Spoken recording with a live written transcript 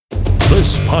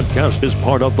This podcast is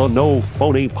part of the No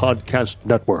Phony Podcast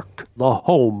Network, the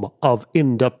home of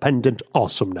independent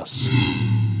awesomeness.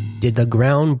 Did the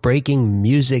groundbreaking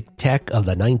music tech of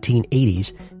the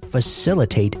 1980s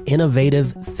facilitate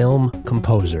innovative film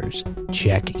composers?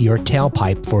 Check your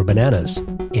tailpipe for bananas,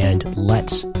 and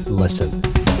let's listen.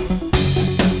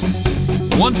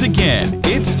 Once again,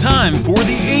 it's time for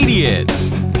The Idiots.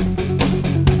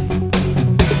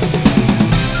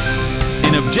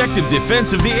 An objective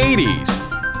defense of the 80s.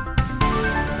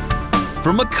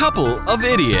 From a couple of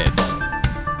idiots.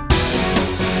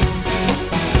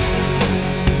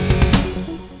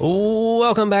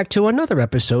 Welcome back to another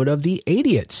episode of The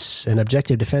Idiots, an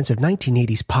objective defense of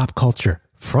 1980s pop culture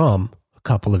from a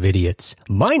couple of idiots.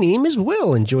 My name is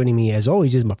Will, and joining me as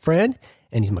always is my friend,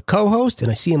 and he's my co-host,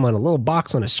 and I see him on a little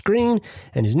box on a screen,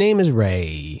 and his name is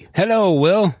Ray. Hello,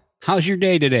 Will. How's your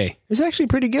day today? It's actually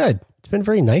pretty good. It's been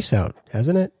very nice out,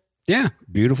 hasn't it? Yeah,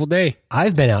 beautiful day.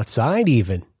 I've been outside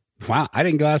even. Wow, I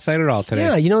didn't go outside at all today.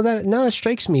 Yeah, you know, that now that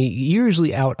strikes me. You're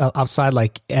usually outside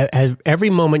like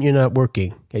every moment you're not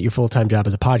working at your full-time job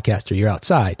as a podcaster, you're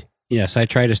outside. Yes, I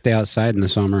try to stay outside in the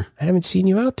summer. I haven't seen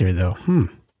you out there, though.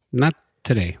 Not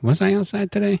today. Was I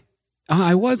outside today? Oh,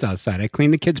 I was outside. I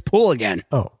cleaned the kids' pool again.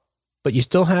 Oh, but you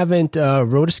still haven't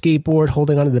rode a skateboard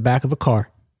holding onto the back of a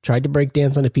car, tried to break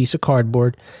dance on a piece of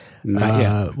cardboard. Not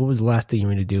yet. What was the last thing you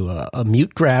were going to do? A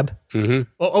mute grab?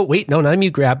 Mm-hmm. Oh, wait, no, not a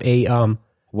mute grab. A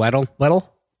Weddle?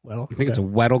 Well, I think it's a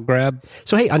Weddle grab.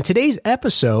 So, hey, on today's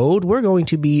episode, we're going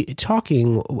to be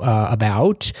talking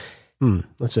about,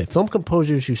 let's say, film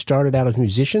composers who started out as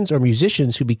musicians or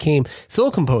musicians who became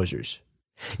film composers.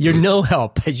 You're no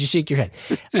help as you shake your head.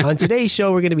 On today's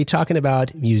show, we're going to be talking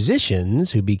about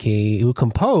musicians who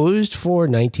composed for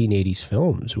 1980s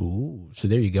films. Ooh, so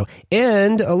there you go.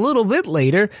 And a little bit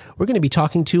later, we're going to be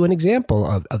talking to an example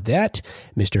of that,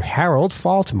 Mr. Harold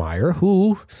Faltermeyer,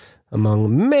 who,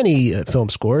 among many film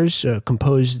scores,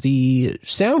 composed the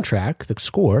soundtrack, the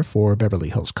score for Beverly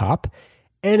Hills Cop,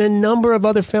 and a number of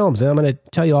other films. And I'm going to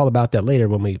tell you all about that later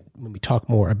when we talk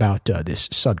more about this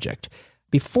subject.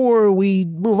 Before we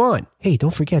move on, hey,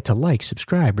 don't forget to like,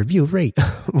 subscribe, review, rate.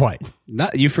 What?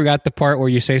 You forgot the part where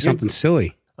you say something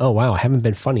silly. Oh, wow. I haven't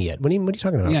been funny yet. What are you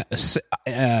talking about?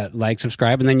 Yeah, like,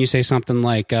 subscribe, and then you say something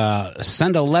like,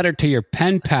 send a letter to your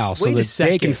pen pal so that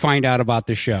they can find out about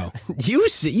the show. You're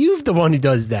the one who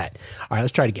does that. All right,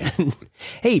 let's try it again.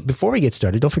 Hey, before we get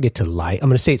started, don't forget to like. I'm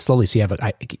going to say it slowly so you have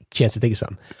a chance to think of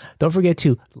something. Don't forget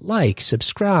to like,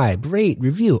 subscribe, rate,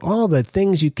 review, all the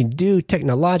things you can do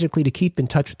technologically to keep in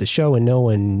touch with the show and know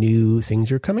when new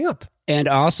things are coming up. And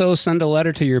also send a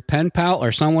letter to your pen pal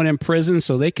or someone in prison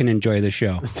so they can enjoy the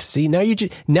show. See, now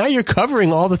you're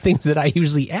covering all the things that I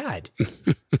usually add.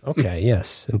 Okay,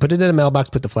 yes. And put it in a mailbox,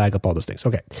 put the flag up, all those things.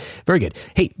 Okay, very good.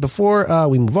 Hey, before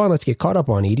we move on, let's get caught up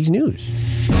on 80s news.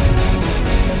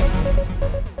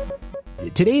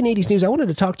 Today in 80s news, I wanted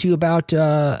to talk to you about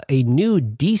a new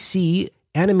DC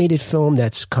animated film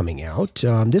that's coming out.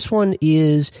 This one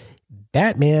is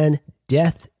Batman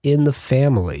Death in the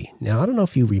Family. Now, I don't know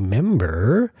if you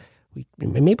remember,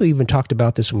 maybe we even talked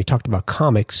about this when we talked about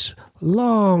comics a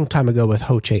long time ago with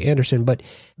Ho Che Anderson, but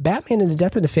Batman and the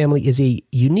Death in the Family is a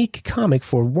unique comic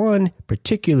for one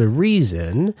particular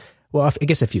reason. Well, I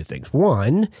guess a few things.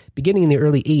 One, beginning in the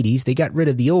early 80s, they got rid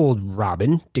of the old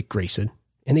Robin, Dick Grayson,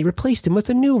 and they replaced him with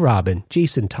a new Robin,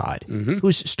 Jason Todd,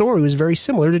 whose story was very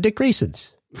similar to Dick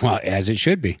Grayson's. Well, as it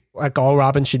should be. Like all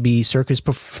Robins should be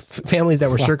families that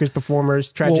were circus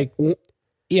performers, tragic. Well,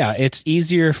 yeah, it's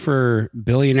easier for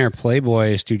billionaire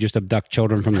playboys to just abduct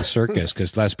children from the circus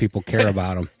because less people care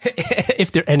about them.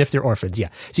 if they're orphans, yeah.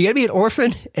 So you got to be an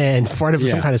orphan and part of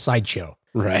some kind of sideshow.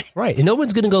 Right. Right. And no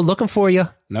one's going to go looking for you.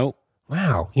 Nope.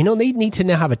 Wow. You know, they need to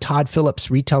now have a Todd Phillips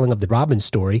retelling of the Robin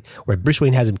story where Bruce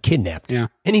Wayne has him kidnapped. Yeah.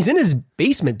 And he's in his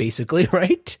basement, basically,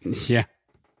 right? Yeah.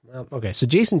 Okay, so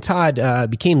Jason Todd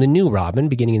became the new Robin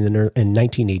beginning in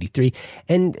 1983,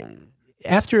 and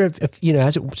after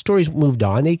as stories moved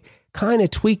on, they kind of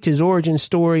tweaked his origin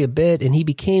story a bit, and he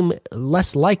became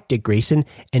less like Dick Grayson,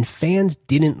 and fans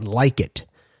didn't like it.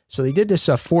 So they did this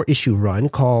 4-issue run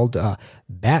called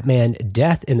Batman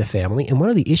Death in the Family, and one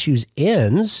of the issues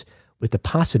ends with the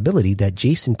possibility that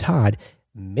Jason Todd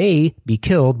may be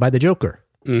killed by the Joker.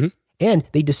 Mm-hmm. And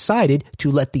they decided to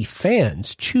let the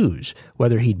fans choose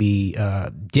whether he'd be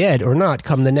dead or not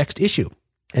come the next issue.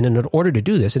 And in order to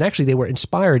do this, and actually they were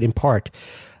inspired in part,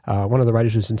 one of the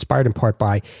writers was inspired in part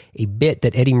by a bit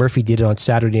that Eddie Murphy did on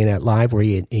Saturday Night Live where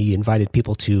he invited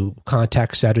people to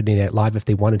contact Saturday Night Live if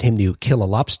they wanted him to kill a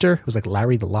lobster. It was like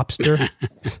Larry the Lobster.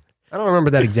 I don't remember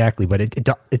that exactly, but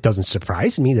it doesn't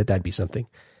surprise me that that'd be something.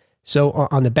 So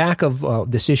on the back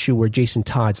of this issue where Jason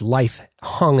Todd's life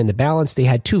hung in the balance, they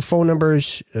had 2 phone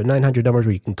numbers, 900 numbers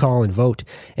where you can call and vote.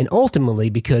 And ultimately,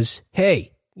 because,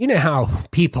 hey, you know how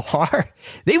people are,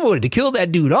 they voted to kill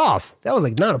that dude off. That was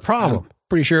like not a problem. I'm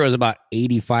pretty sure it was about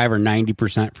 85 or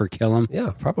 90% for kill him.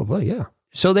 Yeah, probably, yeah.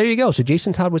 So there you go. So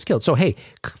Jason Todd was killed. So hey,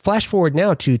 flash forward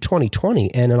now to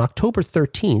 2020, and on October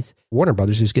 13th, Warner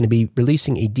Brothers is going to be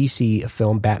releasing a DC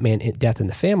film, Batman: Death in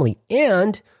the Family,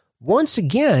 and once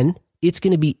again, it's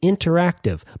going to be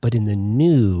interactive, but in the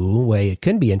new way it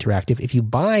can be interactive. If you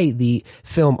buy the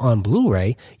film on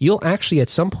Blu-ray, you'll actually at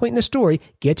some point in the story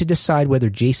get to decide whether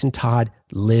Jason Todd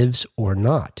lives or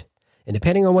not. And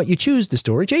depending on what you choose, the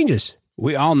story changes.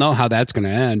 We all know how that's going to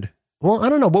end. Well, I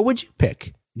don't know. What would you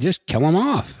pick? Just kill him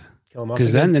off.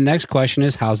 Because then the next question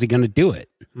is, how's he going to do it?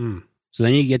 So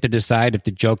then you get to decide if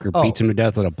the Joker beats him to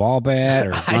death with a ball bat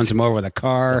or runs him over with a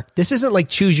car. This isn't like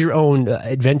choose your own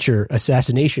adventure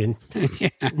assassination. Yeah.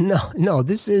 No,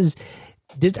 this is,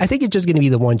 I think it's just going to be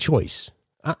the one choice.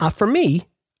 For me,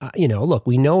 look,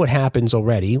 we know what happens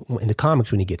already in the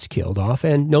comics when he gets killed off,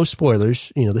 and no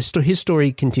spoilers. His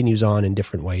story continues on in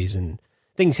different ways and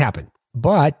things happen.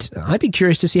 But I'd be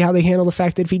curious to see how they handle the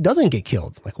fact that if he doesn't get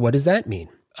killed, like, what does that mean?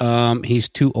 He's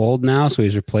too old now, so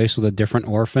he's replaced with a different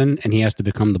orphan, and he has to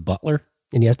become the butler.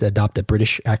 And he has to adopt a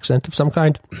British accent of some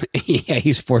kind. Yeah,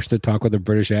 he's forced to talk with a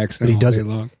British accent. But he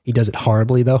does it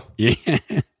horribly, though. Yeah.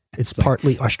 It's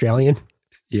partly Australian.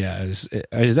 Yeah.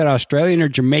 Is that Australian or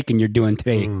Jamaican you're doing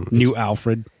today, New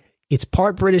Alfred? It's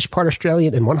part British, part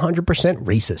Australian, and 100%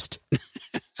 racist.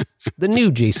 The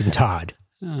new Jason Todd.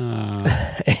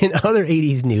 In other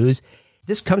 80s news,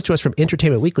 this comes to us from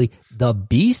Entertainment Weekly. The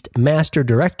Beastmaster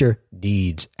director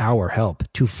needs our help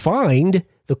to find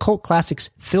the cult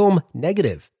classic's film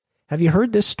negative. Have you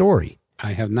heard this story?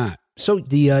 I have not. So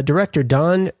the director,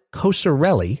 Don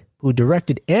Coscarelli, who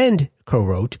directed and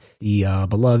co-wrote the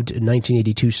beloved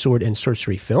 1982 sword and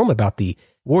sorcery film about the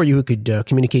warrior who could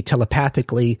communicate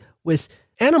telepathically with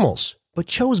animals, but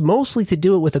chose mostly to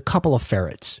do it with a couple of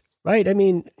ferrets. Right? I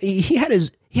mean, he had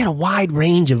a wide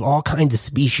range of all kinds of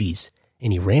species,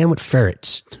 and he ran with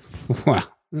ferrets. Wow.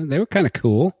 They were kind of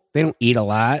cool. They don't eat a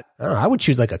lot. I would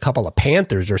choose like a couple of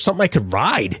panthers or something I could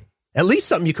ride. At least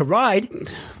something you could ride.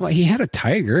 Well, he had a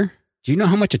tiger. Do you know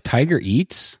how much a tiger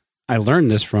eats? I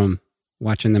learned this from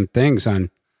watching them things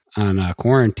on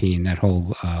Quarantine, that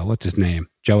whole, what's his name?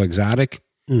 Joe Exotic?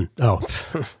 Oh,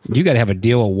 you got to have a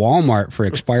deal with Walmart for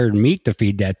expired meat to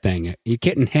feed that thing. You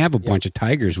can't have a bunch of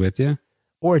tigers with you,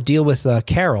 or a deal with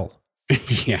Carol.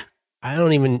 Yeah, I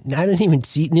didn't even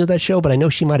know that show, but I know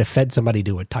she might have fed somebody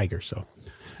to a tiger. So,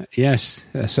 yes,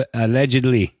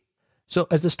 allegedly. So,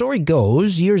 as the story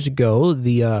goes, years ago,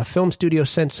 the film studio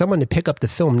sent someone to pick up the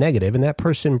film negative, and that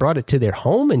person brought it to their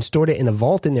home and stored it in a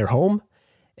vault in their home,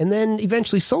 and then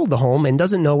eventually sold the home and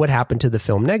doesn't know what happened to the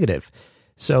film negative.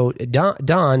 So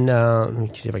Don, let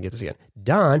me see if I get this again.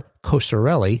 Don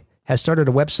Coscarelli has started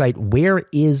a website,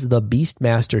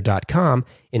 whereisthebeastmaster.com,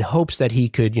 in hopes that he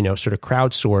could, sort of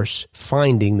crowdsource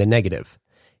finding the negative.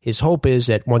 His hope is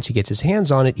that once he gets his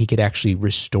hands on it, he could actually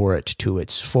restore it to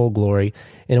its full glory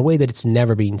in a way that it's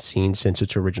never been seen since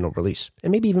its original release,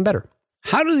 and maybe even better.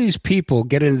 How do these people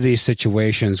get into these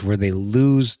situations where they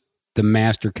lose the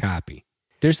master copy?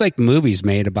 There's like movies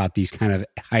made about these kind of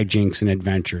hijinks and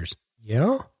adventures.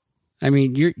 Yeah. I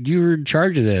mean, you're in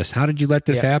charge of this. How did you let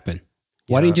this happen?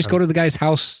 Why didn't you just go to the guy's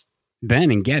house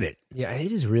then and get it? Yeah,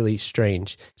 it is really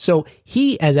strange. So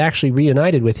he has actually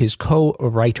reunited with his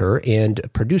co-writer and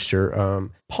producer,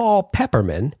 Paul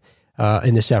Pepperman,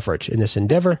 in this effort, in this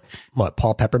endeavor. What,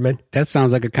 Paul Pepperman? That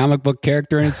sounds like a comic book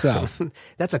character in itself.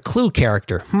 That's a Clue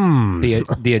character.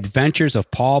 The Adventures of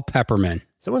Paul Pepperman.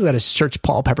 Someone's got to search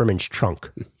Paul Pepperman's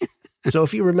trunk. So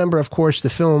if you remember, of course, the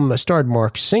film starred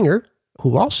Mark Singer,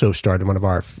 who also starred in one of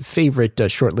our favorite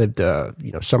short-lived,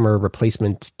 summer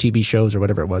replacement TV shows or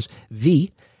whatever it was,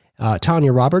 V.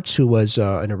 Tanya Roberts, who was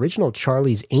an original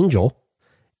Charlie's Angel,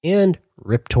 and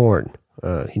Rip Torn,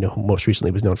 who most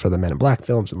recently was known for the Men in Black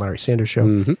films and Larry Sanders Show.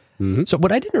 Mm-hmm, mm-hmm. So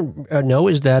what I didn't know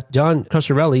is that Don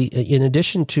Coscarelli, in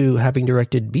addition to having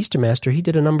directed Beastmaster, he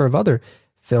did a number of other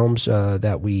films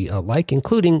that we like,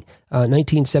 including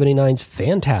 1979's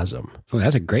Phantasm. Oh,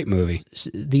 that's a great movie.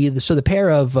 So the pair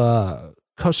of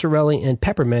Coscarelli and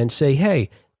Pepperman say,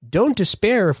 hey, don't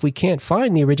despair if we can't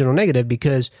find the original negative,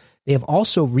 because they have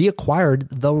also reacquired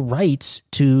the rights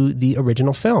to the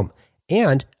original film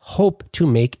and hope to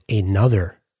make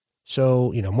another.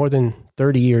 So, more than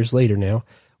 30 years later now,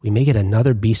 we may get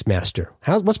another Beastmaster.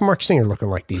 What's Mark Singer looking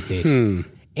like these days?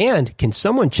 And can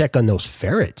someone check on those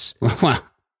ferrets? Well,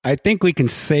 I think we can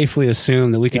safely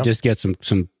assume that we could just get some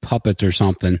puppets or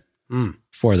something.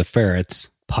 for the ferrets.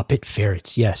 Puppet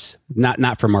ferrets, yes.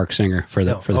 Not for Mark Singer, for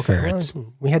the ferrets.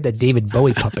 Well, we had that David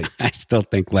Bowie puppet. I still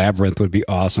think Labyrinth would be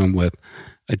awesome with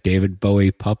a David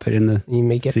Bowie puppet in the You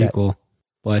may get sequel.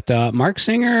 But Mark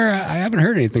Singer, I haven't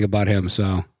heard anything about him,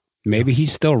 so maybe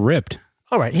he's still ripped.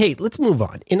 All right, hey, let's move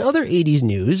on. In other 80s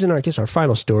news, and I guess our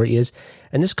final story is,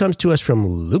 and this comes to us from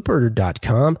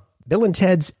Looper.com, Bill and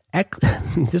Ted's,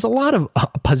 there's a lot of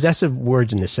possessive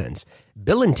words in this sentence.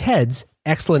 Bill and Ted's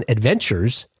Excellent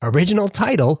Adventures original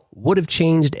title would have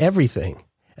changed everything.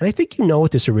 And I think you know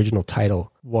what this original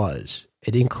title was.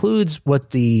 It includes what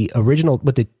the original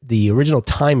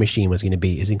time machine was going to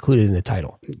be is included in the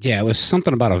title. Yeah, it was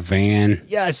something about a van.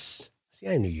 Yes. See,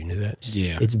 I knew you knew that.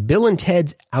 Yeah. It's Bill and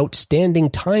Ted's Outstanding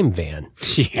Time Van.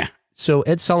 Yeah. So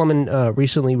Ed Solomon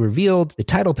recently revealed the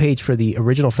title page for the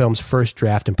original film's first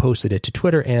draft and posted it to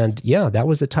Twitter. And yeah, that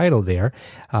was the title there.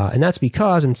 And that's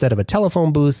because instead of a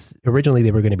telephone booth, originally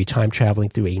they were going to be time traveling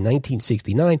through a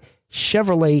 1969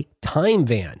 Chevrolet Time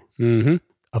Van. Mm-hmm.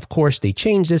 Of course, they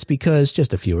changed this because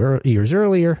just a few years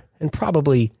earlier, and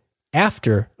probably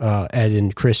after Ed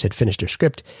and Chris had finished their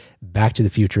script, Back to the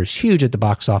Future is huge at the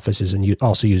box offices and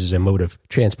also uses a mode of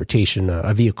transportation,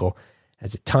 a vehicle,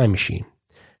 as a time machine.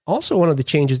 Also, one of the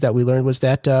changes that we learned was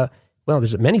that,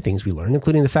 there's many things we learned,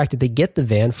 including the fact that they get the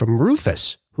van from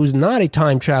Rufus, who's not a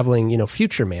time-traveling,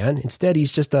 future man. Instead,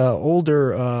 he's just a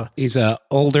older... He's a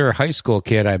older high school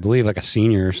kid, I believe, like a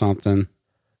senior or something.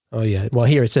 Oh, yeah. Well,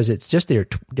 here it says it's just their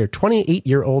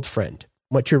 28-year-old friend.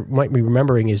 What you might be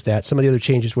remembering is that some of the other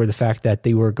changes were the fact that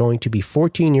they were going to be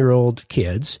 14-year-old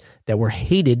kids that were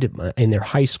hated in their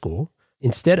high school.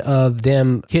 Instead of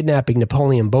them kidnapping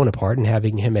Napoleon Bonaparte and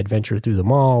having him adventure through the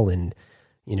mall and,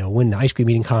 win the ice cream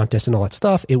eating contest and all that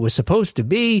stuff, it was supposed to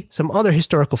be some other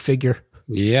historical figure.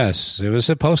 Yes, it was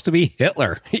supposed to be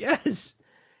Hitler. Yes,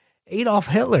 Adolf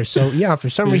Hitler. So, yeah, for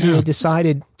some reason they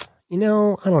decided, I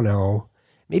don't know.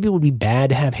 Maybe it would be bad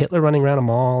to have Hitler running around a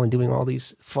mall and doing all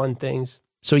these fun things.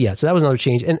 So, yeah, so that was another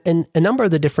change. And a number of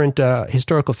the different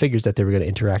historical figures that they were going to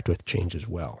interact with changed as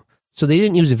well. So they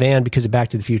didn't use a van because of Back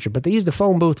to the Future, but they used the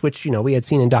phone booth, which, we had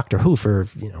seen in Doctor Who for, a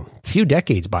few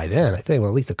decades by then. I think,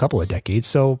 at least a couple of decades.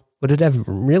 So would it have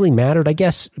really mattered? I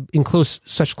guess in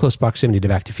such close proximity to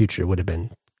Back to the Future, it would have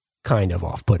been kind of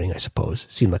off-putting, I suppose.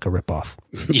 Seemed like a ripoff.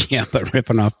 Yeah, but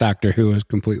ripping off Doctor Who is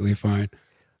completely fine.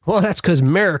 Well, that's because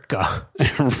America.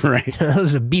 Right. That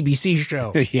was a BBC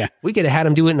show. Yeah. We could have had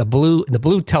them do it in the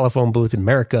blue telephone booth in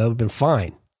America. It would have been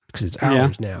fine because it's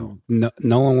ours now.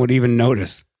 No one would even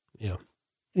notice. Yeah.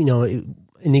 In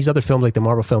these other films, like the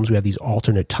Marvel films, we have these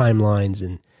alternate timelines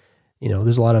and,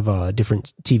 there's a lot of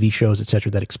different TV shows, et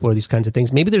cetera, that explore these kinds of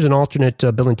things. Maybe there's an alternate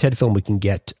Bill and Ted film we can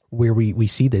get where we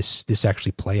see this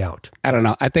actually play out. I don't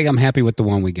know. I think I'm happy with the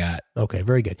one we got. Okay,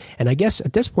 very good. And I guess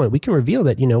at this point we can reveal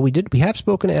that, we have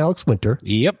spoken to Alex Winter.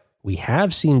 Yep. We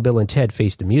have seen Bill and Ted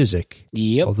Face the Music.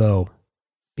 Yep. Although,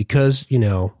 because,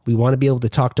 we want to be able to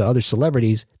talk to other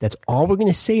celebrities, that's all we're going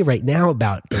to say right now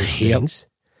about those things.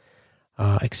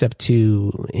 Except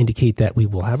to indicate that we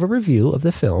will have a review of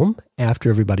the film after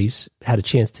everybody's had a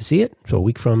chance to see it. So a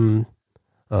week from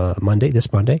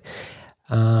this Monday.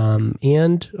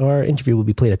 And our interview will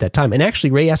be played at that time. And actually,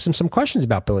 Ray asked him some questions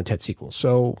about Bill and Ted sequels.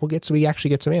 So we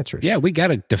actually get some answers. Yeah, we got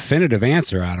a definitive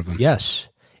answer out of him. Yes.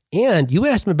 And you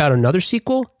asked him about another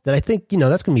sequel that I think,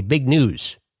 that's going to be big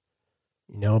news,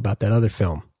 about that other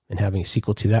film and having a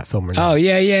sequel to that film. Or not. Oh,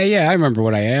 yeah. I remember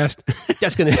what I asked.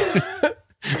 That's going to...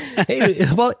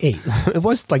 it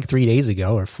was like 3 days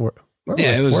ago or 4. Well,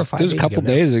 yeah, like it 4 or was 5 a couple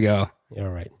days ago. All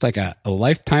right. It's like a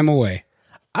lifetime away.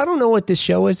 I don't know what this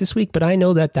show is this week, but I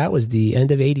know that was the end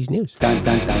of 80s news. Dun,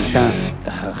 dun, dun,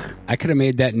 dun. I could have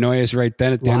made that noise right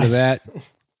then at the end of that.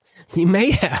 You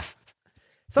may have.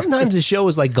 Sometimes the show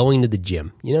is like going to the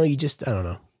gym. I don't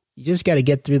know. You just got to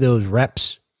get through those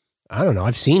reps. I don't know.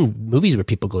 I've seen movies where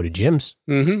people go to gyms.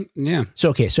 Mm-hmm. Yeah.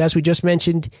 So as we just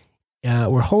mentioned,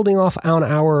 we're holding off on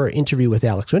our interview with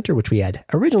Alex Winter, which we had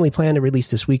originally planned to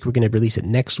release this week. We're going to release it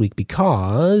next week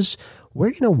because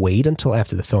we're going to wait until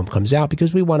after the film comes out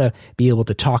because we want to be able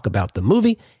to talk about the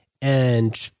movie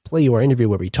and play you our interview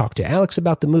where we talk to Alex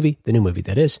about the movie, the new movie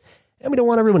that is, and we don't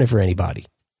want to ruin it for anybody.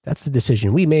 That's the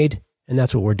decision we made, and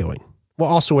that's what we're doing. Well,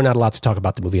 also, we're not allowed to talk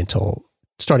about the movie until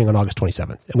starting on August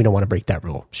 27th, and we don't want to break that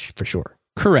rule for sure.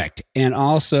 Correct. And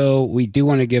also, we do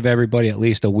want to give everybody at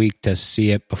least a week to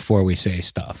see it before we say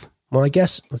stuff. Well, I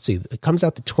guess, let's see, it comes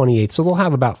out the 28th, so they'll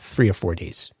have about 3 or 4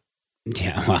 days.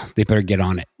 Yeah, well, they better get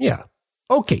on it. Yeah.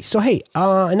 Okay, so hey,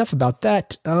 enough about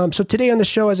that. So today on the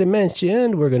show, as I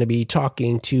mentioned, we're going to be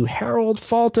talking to Harold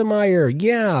Faltermeyer.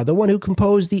 Yeah, the one who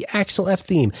composed the Axel F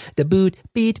theme, the boot,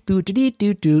 beat, boot, deet,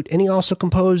 doot, doot. And he also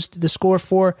composed the score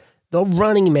for The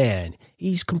Running Man.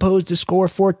 He's composed the score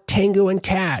for Tango and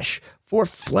Cash, for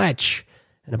Fletch,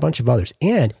 and a bunch of others.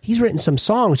 And he's written some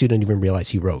songs you don't even realize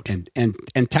he wrote. And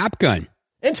Top Gun.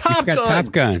 And Top Gun.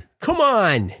 Top Gun. Come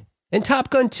on. And Top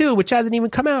Gun 2, which hasn't even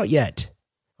come out yet.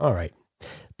 All right.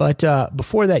 But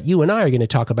before that, you and I are going to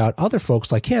talk about other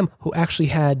folks like him who actually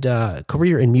had a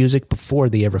career in music before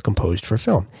they ever composed for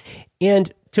film.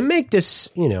 And to make this,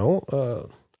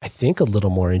 I think a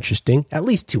little more interesting, at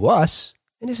least to us,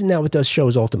 and isn't that what those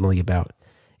shows ultimately about?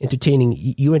 Entertaining,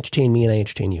 you entertain me and I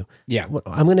entertain you. Yeah.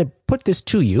 I'm going to put this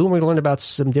to you, and we're going to learn about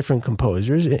some different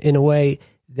composers in a way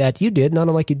that you did, not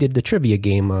unlike you did the trivia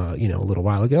game, a little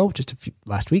while ago,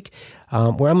 last week,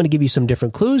 where I'm going to give you some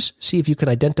different clues, see if you can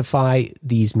identify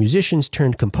these musicians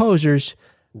turned composers,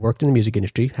 worked in the music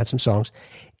industry, had some songs,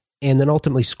 and then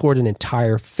ultimately scored an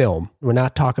entire film. We're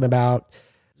not talking about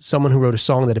someone who wrote a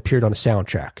song that appeared on a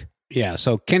soundtrack. Yeah,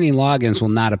 so Kenny Loggins will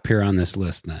not appear on this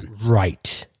list then.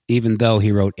 Right. Even though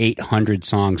he wrote 800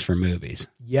 songs for movies.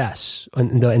 Yes,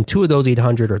 and two of those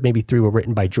 800, or maybe three, were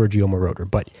written by Giorgio Moroder,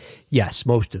 but yes,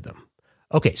 most of them.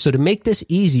 Okay, so to make this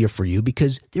easier for you,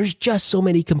 because there's just so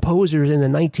many composers in the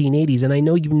 1980s, and I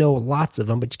know you know lots of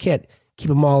them, but you can't keep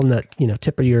them all in the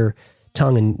tip of your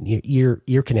tongue and your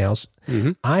ear canals.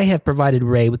 Mm-hmm. I have provided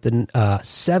Ray with the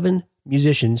 7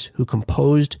 musicians who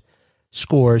composed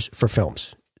scores for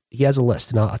films. He has a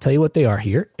list, and I'll tell you what they are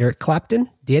here. Eric Clapton,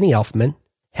 Danny Elfman,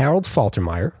 Harold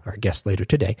Faltermeyer, our guest later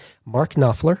today, Mark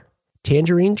Knopfler,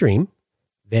 Tangerine Dream,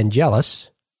 Vangelis,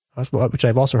 which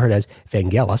I've also heard as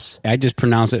Vangelis. I just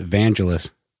pronounce it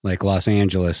Vangelis, like Los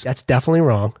Angeles. That's definitely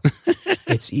wrong.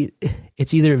 It's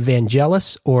either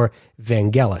Vangelis or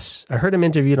Vangelis. I heard him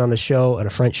interviewed on a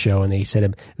French show, and they said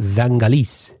him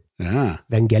Vangelis. Ah.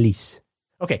 Vangelis.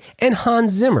 Okay, and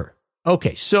Hans Zimmer.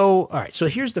 Okay, so, all right, so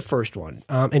here's the first one.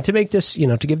 And to make this,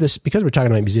 to give this, because we're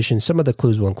talking about musicians, some of the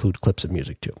clues will include clips of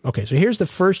music too. Okay, so here's the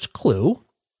first clue.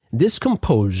 This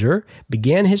composer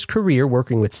began his career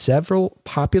working with several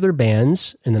popular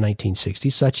bands in the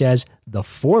 1960s, such as The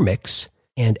Formics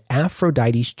and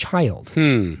Aphrodite's Child.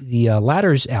 The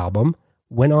latter's album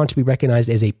went on to be recognized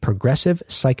as a progressive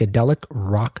psychedelic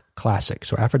rock classic.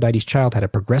 So Aphrodite's Child had a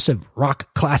progressive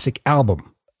rock classic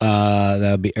album.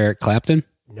 That would be Eric Clapton?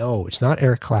 No, it's not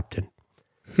Eric Clapton.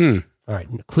 All right,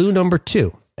 clue number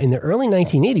 2. In the early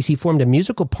 1980s, he formed a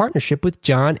musical partnership with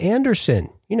John Anderson.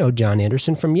 You know John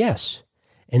Anderson from Yes.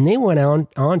 And they went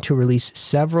on to release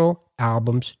several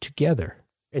albums together.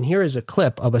 And here is a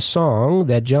clip of a song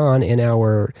that John and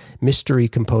our mystery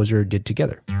composer did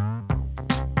together.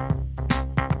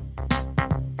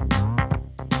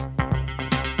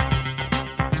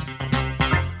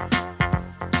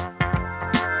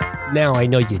 Now I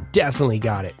know you definitely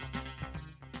got it.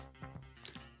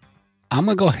 I'm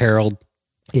going to go Harold.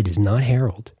 It is not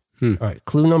Harold. All right,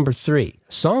 clue number 3.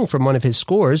 A song from one of his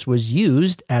scores was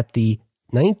used at the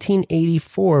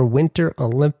 1984 Winter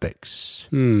Olympics.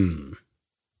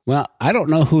 Well, I don't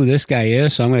know who this guy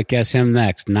is, so I'm going to guess him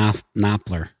next.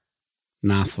 Knopfler.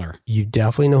 You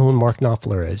definitely know who Mark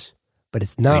Knopfler is, but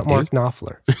it's not Mark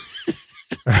Knopfler.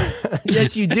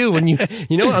 Yes, you do. When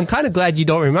I'm kind of glad you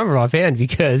don't remember offhand,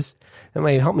 because that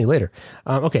might help me later.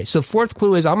 Okay, so fourth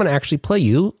clue is I'm going to actually play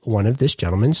you one of this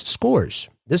gentleman's scores.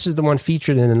 This is the one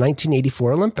featured in the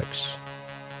 1984 Olympics.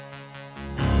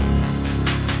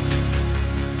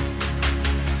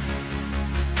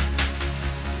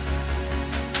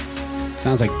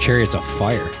 Sounds like Chariots of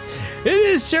Fire. It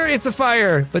is Chariots of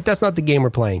Fire, but that's not the game we're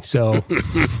playing. So,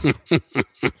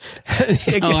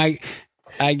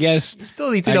 I guess you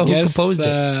still need to know who composed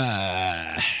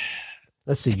it.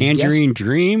 Let's see. Tangerine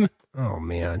Dream? Oh,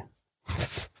 man.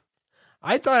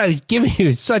 I thought I was giving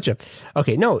you such a...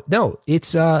 Okay, no,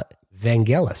 it's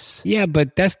Vangelis. Yeah,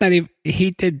 but that's not even... He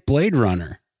did Blade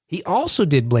Runner. He also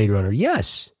did Blade Runner,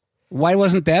 yes. Why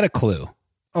wasn't that a clue?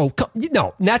 Oh,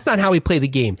 no, that's not how we play the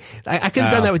game. I could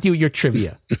have done that with your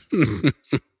trivia.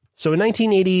 So in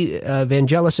 1980,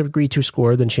 Vangelis agreed to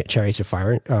score the Chariots of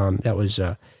Fire. That was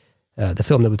the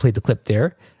film that we played the clip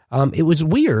there. It was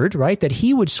weird, right, that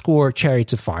he would score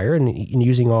Chariots of Fire and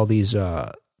using all these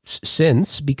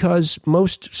synths, because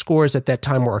most scores at that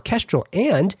time were orchestral,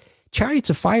 and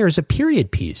Chariots of Fire is a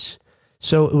period piece.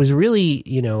 So it was really,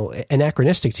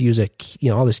 anachronistic to use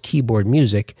all this keyboard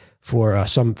music for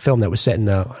some film that was set in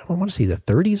I want to say the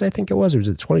 30s, I think it was. Or was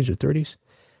it the 20s or 30s?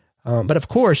 But of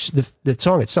course, the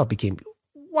song itself became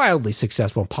wildly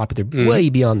successful and popular way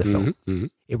beyond the film.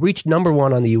 It reached number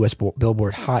one on the U.S.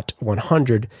 Billboard Hot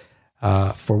 100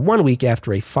 for 1 week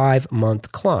after a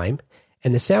 5-month climb.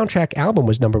 And the soundtrack album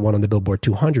was number one on the Billboard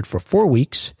 200 for 4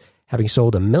 weeks, having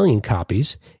sold 1 million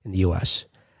copies in the U.S.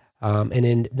 And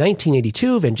in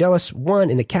 1982, Vangelis won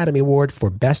an Academy Award for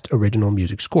Best Original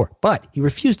Music Score. But he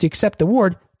refused to accept the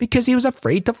award because he was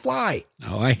afraid to fly.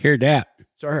 Oh, I hear that.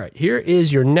 So, all right, here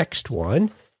is your next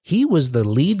one. He was the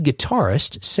lead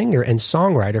guitarist, singer, and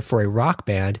songwriter for a rock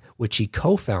band, which he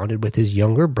co-founded with his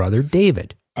younger brother,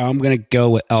 David. I'm going to go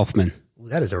with Elfman.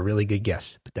 That is a really good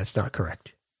guess, but that's not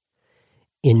correct.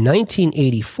 In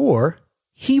 1984,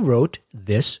 he wrote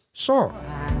this song.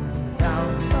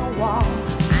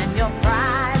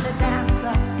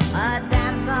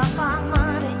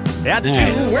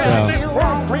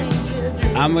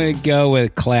 I'm going to go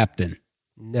with Clapton.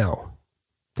 No.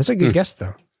 That's a good guess,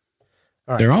 though.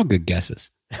 Right. They're all good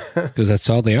guesses because that's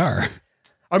all they are.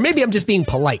 Or maybe I'm just being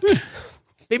polite.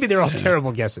 Maybe they're all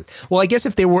terrible guesses. Well, I guess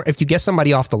if you guess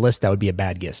somebody off the list, that would be a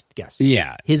bad guess.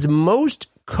 Yeah. His most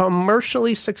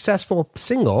commercially successful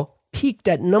single peaked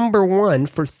at number one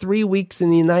for 3 weeks in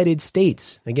the United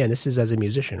States. Again, this is as a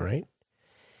musician, right?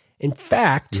 In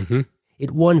fact,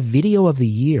 it won Video of the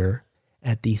Year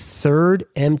at the 3rd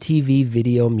MTV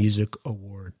Video Music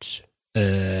Awards.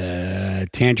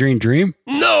 Tangerine Dream?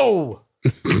 No!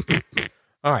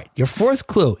 All right, your fourth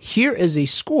clue. Here is a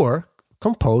score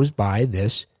composed by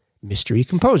this mystery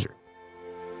composer.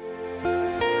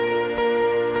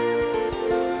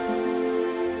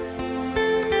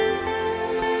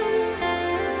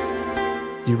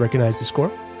 Do you recognize the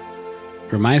score?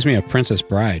 Reminds me of Princess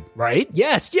Bride. Right?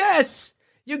 Yes!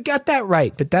 You got that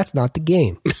right, but that's not the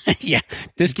game. Yeah,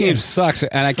 this game sucks,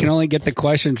 and I can only get the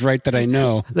questions right that I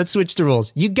know. Let's switch the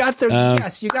rules. You got the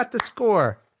yes, you got the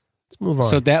score. Let's move on.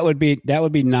 So that would be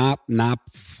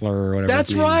Knopfler or whatever.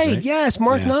 That's right. Yes,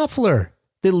 Mark Knopfler,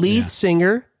 the lead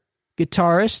singer,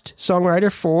 guitarist,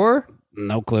 songwriter for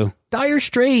no clue. Dire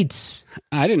Straits.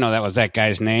 I didn't know that was that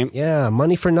guy's name. Yeah,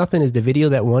 Money for Nothing is the video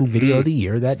that won Video of the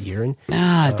Year that year. And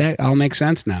that all makes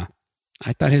sense now.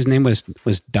 I thought his name was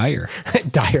Dyer.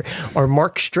 Dyer or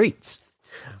Mark Straits.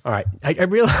 All right. I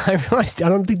realized I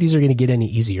don't think these are going to get any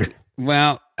easier.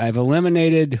 Well, I've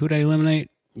eliminated, who'd I eliminate?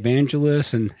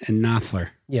 Vangelis and Knopfler.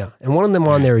 Yeah. And one of them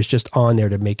on there is just on there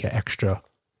to make an extra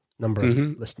number of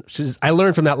listeners. I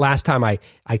learned from that last time I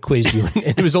quizzed you,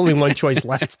 and there was only one choice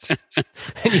left.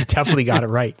 And you definitely got it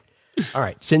right. All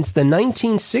right. Since the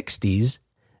 1960s,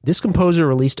 this composer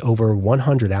released over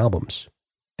 100 albums.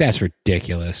 That's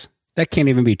ridiculous. That can't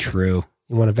even be true.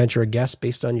 You want to venture a guess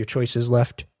based on your choices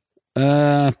left?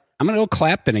 I'm going to go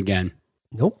Clapton again.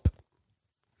 Nope.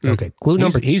 Okay, clue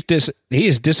number... He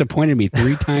has disappointed me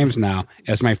 3 times now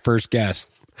as my first guess.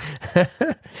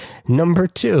 Number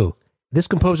 2. This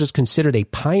composer is considered a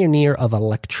pioneer of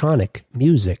electronic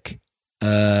music.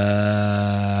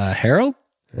 Harold?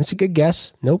 That's a good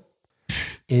guess. Nope.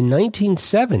 In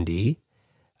 1970...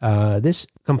 this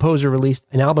composer released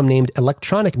an album named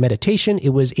Electronic Meditation. It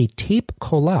was a tape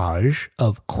collage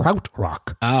of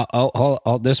krautrock.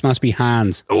 Oh, this must be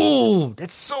Hans. Oh,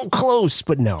 that's so close,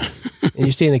 but no. And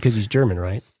you're saying that because he's German,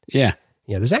 right? Yeah.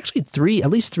 Yeah, there's actually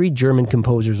at least three German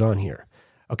composers on here.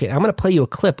 Okay, I'm going to play you a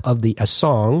clip of a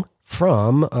song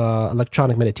from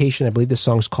Electronic Meditation. I believe this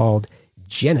song's called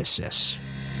Genesis.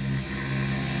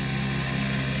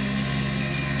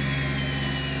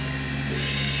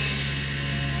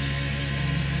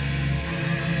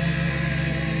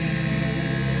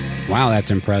 Wow,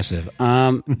 that's impressive.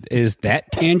 Is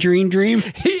that Tangerine Dream?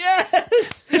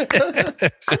 Yes!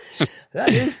 That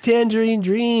is Tangerine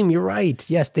Dream. You're right.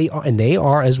 Yes, they are. And they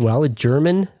are as well a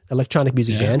German electronic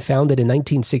music band founded in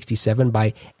 1967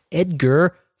 by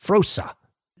Edgar Froese.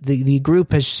 The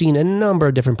group has seen a number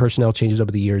of different personnel changes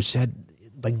over the years. Had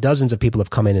like dozens of people have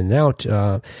come in and out,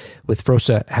 with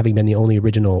Froese having been the only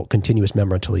original continuous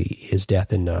member until his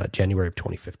death in January of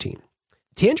 2015.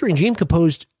 Tangerine Dream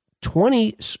composed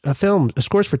 20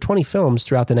 scores for 20 films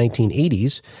throughout the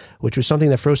 1980s, which was something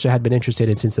that Froese had been interested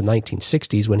in since the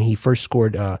 1960s when he first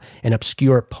scored an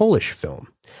obscure Polish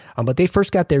film. But they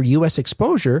first got their U.S.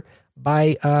 exposure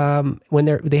by when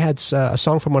they had a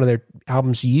song from one of their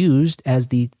albums used as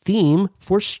the theme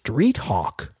for Street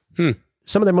Hawk.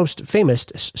 Some of their most famous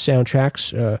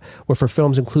soundtracks were for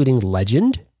films including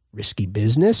Legend, Risky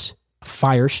Business,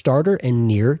 Firestarter, and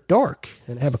Near Dark.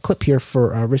 And I have a clip here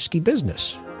for Risky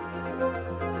Business.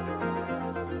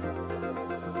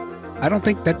 I don't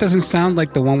think that doesn't sound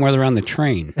like the one where they're on the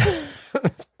train.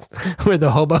 Where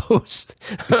the hobos,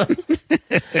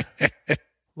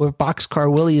 where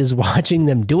Boxcar Willie is watching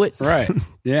them do it. Right.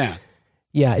 Yeah.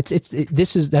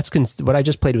 What I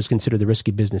just played was considered the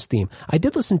Risky Business theme. I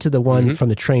did listen to the one from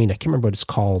the train. I can't remember what it's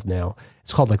called now.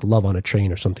 It's called like Love on a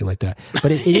Train or something like that.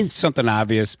 But it is something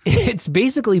obvious. It's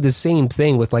basically the same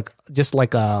thing with just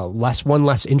one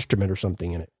less instrument or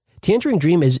something in it. Tangerine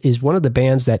Dream is one of the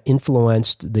bands that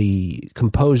influenced the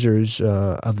composers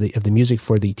of the music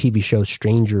for the TV show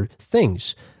Stranger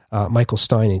Things, Michael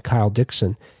Stein and Kyle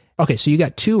Dixon. Okay, so you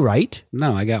got 2 right.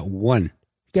 No, I got 1.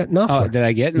 You got Knopfler. Oh, did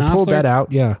I get Knopfler? You pulled that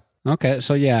out, yeah. Okay,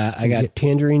 so yeah, I got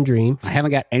Tangerine Dream. I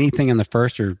haven't got anything in the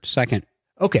first or second.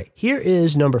 Okay, here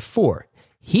is number 4.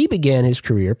 He began his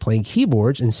career playing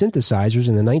keyboards and synthesizers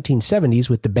in the 1970s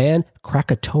with the band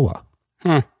Krakatoa.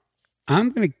 Huh. I'm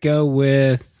going to go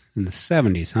with in the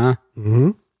 70s, huh?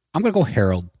 Mm-hmm. I'm going to go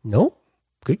Harold. No,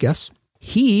 good guess.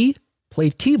 He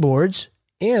played keyboards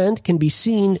and can be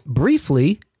seen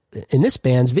briefly in this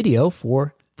band's video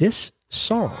for this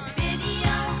song.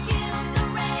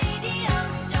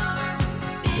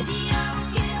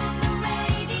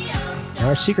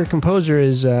 Our secret composer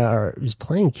is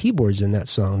playing keyboards in that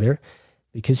song there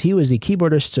because he was the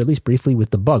keyboardist, at least briefly, with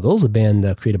the Buggles, a band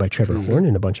created by Trevor Horn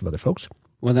and a bunch of other folks.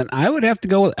 Well, then I would have to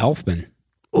go with Elfman.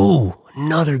 Ooh,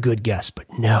 another good guess, but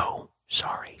no,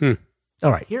 sorry.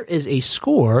 All right, here is a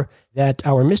score that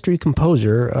our mystery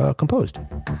composer composed.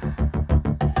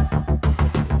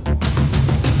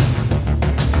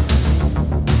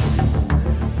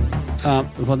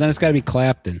 Well, then it's got to be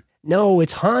Clapton. No,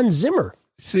 it's Hans Zimmer.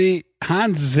 See,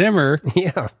 Hans Zimmer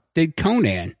Yeah. did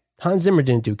Conan. Hans Zimmer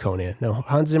didn't do Conan. No,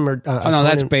 Hans Zimmer... oh, no,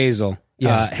 that's Basil.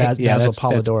 Yeah, Basil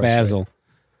Polidorus. That's Basil.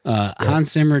 Right.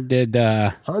 Hans Zimmer did...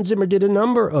 Hans Zimmer did a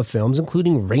number of films,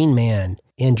 including Rain Man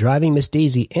and Driving Miss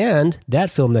Daisy, and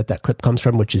that film that clip comes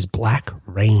from, which is Black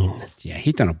Rain. Yeah,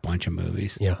 he's done a bunch of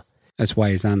movies. Yeah. That's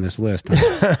why he's on this list.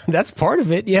 Huh? That's part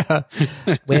of it, yeah.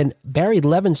 When Barry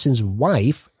Levinson's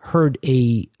wife heard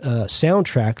a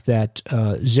soundtrack that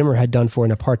Zimmer had done for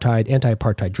an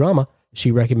anti-apartheid drama, she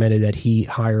recommended that he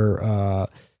hire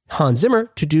Hans Zimmer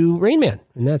to do Rain Man.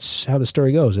 And that's how the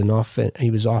story goes. And he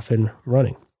was off and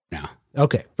running. No.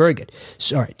 Okay, very good.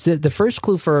 So, all right, the first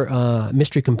clue for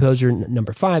mystery composer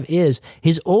number 5 is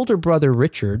his older brother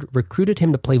Richard recruited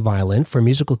him to play violin for a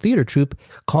musical theater troupe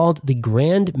called the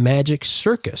Grand Magic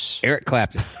Circus. Eric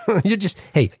Clapton.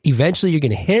 Eventually you're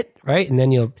going to hit, right? And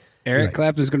then Eric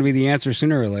Clapton's going to be the answer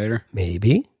sooner or later.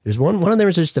 Maybe. There's one of them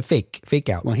is just a fake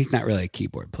out. Well, he's not really a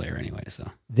keyboard player anyway, so.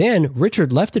 Then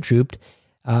Richard left the troupe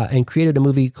and created a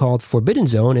movie called Forbidden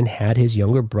Zone and had his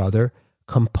younger brother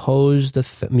compose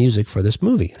the music for this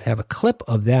movie. I have a clip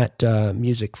of that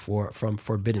music from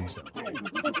Forbidden Zone.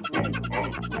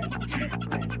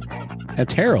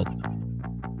 That's Harold.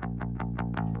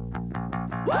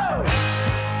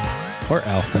 Or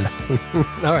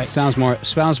Elfman. All right. Sounds more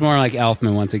like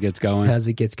Elfman once it gets going. As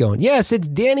it gets going. Yes, it's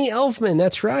Danny Elfman.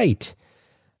 That's right.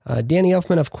 Danny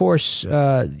Elfman, of course,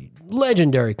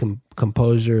 legendary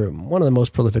composer, one of the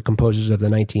most prolific composers of the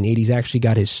 1980s. Actually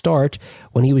got his start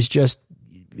when he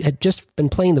had just been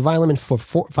playing the violin for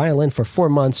 4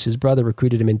 months. His brother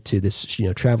recruited him into this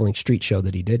traveling street show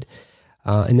that he did,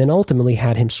 and then ultimately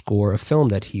had him score a film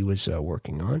that he was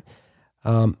working on.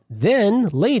 Then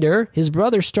later, his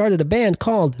brother started a band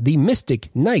called the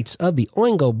Mystic Knights of the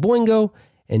Oingo Boingo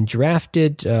and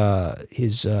drafted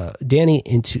Danny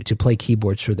to play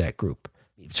keyboards for that group.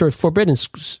 So Forbidden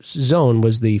Zone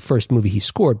was the first movie he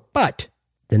scored, but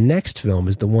the next film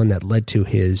is the one that led to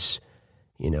his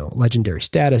legendary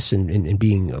status and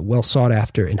being well sought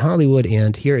after in Hollywood.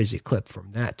 And here is a clip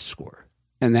from that score.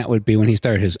 And that would be when he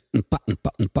started his...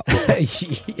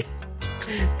 Yes.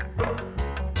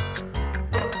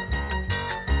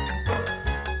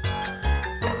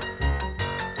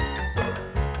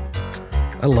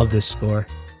 I love this score.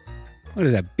 What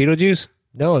is that, Beetlejuice?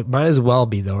 No, it might as well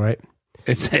be, though, right?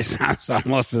 It sounds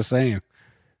almost the same.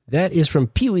 That is from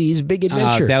Pee-wee's Big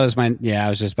Adventure. That was I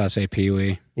was just about to say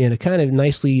Pee-wee. And it kind of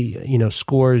nicely,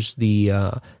 scores the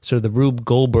sort of the Rube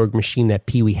Goldberg machine that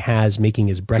Pee-wee has making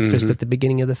his breakfast at the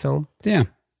beginning of the film. Yeah,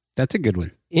 that's a good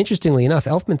one. Interestingly enough,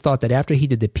 Elfman thought that after he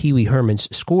did the Pee-wee Herman's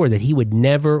score that he would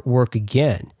never work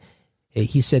again.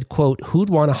 He said, quote, "Who'd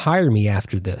want to hire me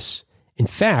after this? In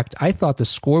fact, I thought the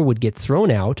score would get thrown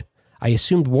out. I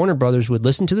assumed Warner Brothers would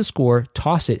listen to the score,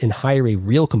 toss it, and hire a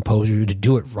real composer to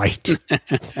do it right."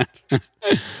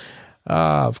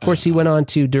 Of course, he went on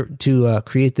to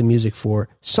create the music for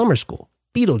Summer School,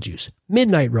 Beetlejuice,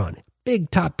 Midnight Run, Big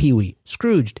Top Pee-wee,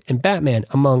 Scrooged, and Batman,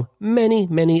 among many,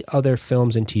 many other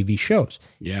films and TV shows.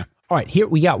 Yeah. All right, here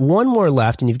we got one more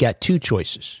left, and you've got 2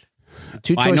 choices.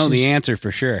 I know the answer for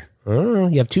sure.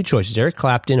 You have 2 choices, Eric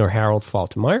Clapton or Harold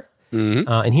Faltermeyer.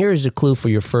 And here is a clue for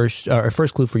your first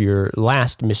clue for your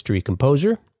last mystery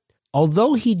composer.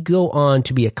 Although he'd go on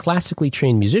to be a classically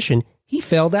trained musician, he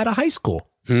failed out of high school.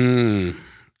 I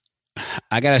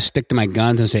got to stick to my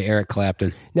guns and say Eric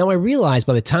Clapton. Now, I realize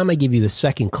by the time I give you the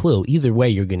second clue, either way,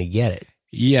 you're going to get it.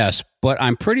 Yes, but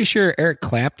I'm pretty sure Eric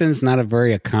Clapton's not a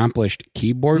very accomplished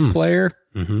keyboard player.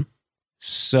 Mm-hmm.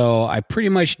 So I pretty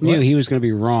much knew he was going to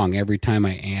be wrong every time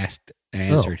I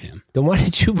answered him. Then why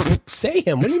did you say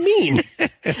him? What do you mean?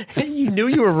 You knew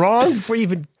you were wrong before you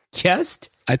even guessed?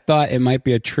 I thought it might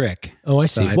be a trick. Oh, I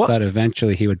see. I thought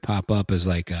eventually he would pop up as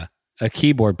like a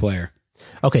keyboard player.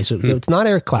 Okay, so it's not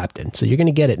Eric Clapton, so you're going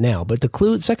to get it now. But the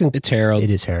clue, it's Harold. It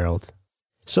is Harold.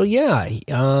 So yeah,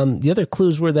 the other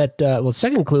clues were that, the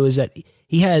second clue is that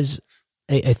he has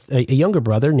a younger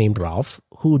brother named Ralph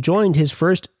who joined his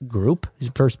first group,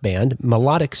 his first band,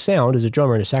 Melodic Sound, as a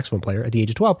drummer and a saxophone player at the age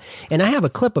of 12. And I have a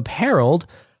clip of Harold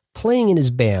playing in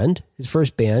his band, his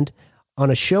first band,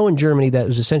 on a show in Germany that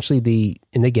was essentially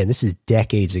and again, this is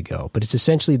decades ago, but it's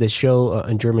essentially the show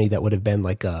in Germany that would have been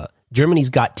like Germany's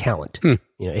Got Talent. You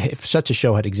know, if such a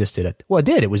show had existed it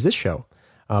did. It was this show.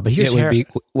 But here's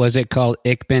was it called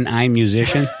Ich bin ein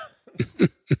Musician?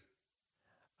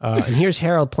 And here's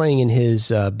Harold playing in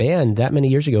his band that many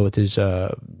years ago with his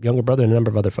younger brother and a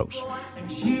number of other folks.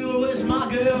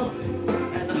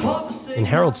 And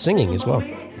Harold singing as well.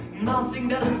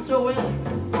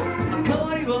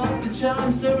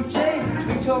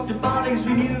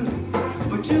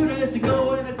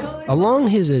 Along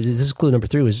his, this is clue number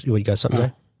 3. Was what you got something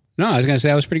there? No, I was going to say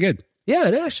that was pretty good. Yeah,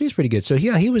 it actually is pretty good. So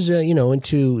yeah, he was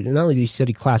into, not only did he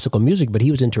study classical music, but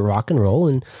he was into rock and roll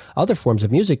and other forms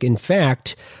of music. In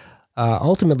fact,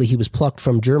 ultimately he was plucked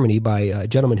from Germany by a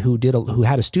gentleman who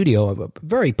had a studio, a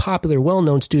very popular,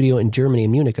 well-known studio in Germany,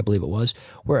 in Munich, I believe it was,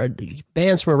 where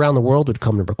bands from around the world would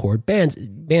come to record. Bands,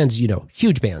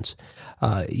 huge bands.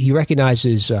 He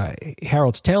recognizes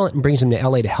Harold's talent and brings him to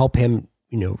LA to help him,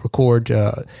 record,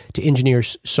 to engineer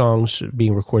songs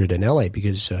being recorded in LA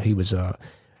because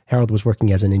Harold was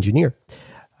working as an engineer.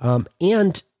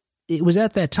 And it was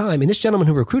at that time, and this gentleman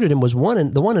who recruited him was the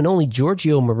one and only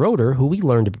Giorgio Moroder, who we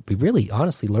really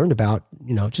honestly learned about,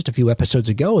 just a few episodes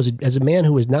ago as a man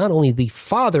who was not only the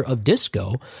father of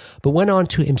disco, but went on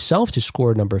to himself to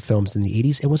score a number of films in the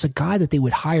 80s and was a guy that they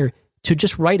would hire to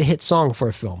just write a hit song for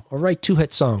a film or write 2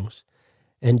 hit songs.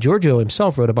 And Giorgio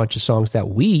himself wrote a bunch of songs that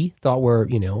we thought were,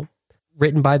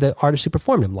 written by the artists who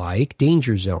performed them, like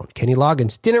Danger Zone. Kenny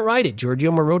Loggins didn't write it.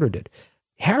 Giorgio Moroder did.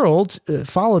 Harold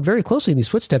followed very closely in these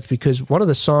footsteps because one of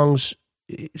the songs,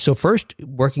 so first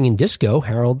working in disco,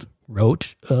 Harold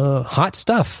wrote Hot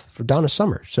Stuff for Donna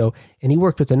Summer. And he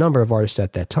worked with a number of artists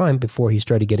at that time before he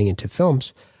started getting into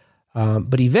films.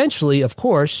 But eventually, of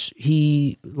course,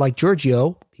 he, like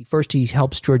Giorgio, he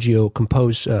helps Giorgio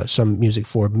compose some music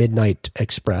for Midnight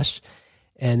Express.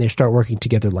 And they start working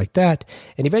together like that.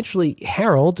 And eventually,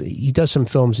 Harold, he does some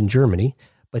films in Germany,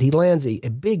 but he lands a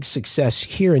big success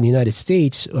here in the United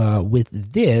States with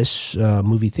this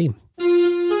movie theme.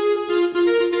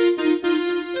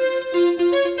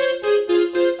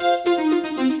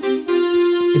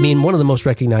 I mean, one of the most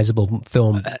recognizable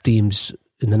film themes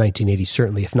in the 1980s,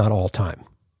 certainly, if not all time.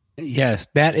 Yes,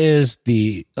 that is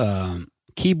the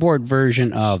keyboard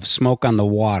version of Smoke on the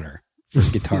Water for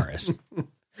guitarists.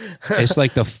 It's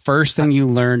like the first thing you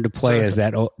learn to play is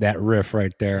that riff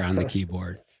right there on the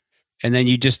keyboard. And then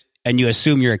you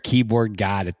assume you're a keyboard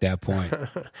god at that point.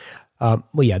 Well,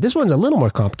 yeah, this one's a little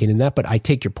more complicated than that, but I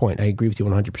take your point. I agree with you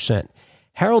 100%.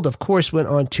 Harold, of course, went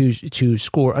on to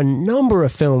score a number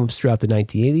of films throughout the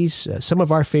 1980s. Some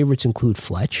of our favorites include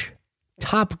Fletch,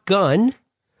 Top Gun,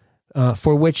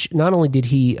 for which not only did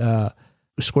he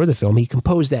score the film, he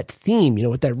composed that theme,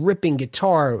 with that ripping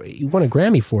guitar. He won a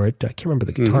Grammy for it. I can't remember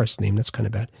the guitarist's name. That's kind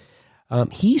of bad.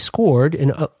 He scored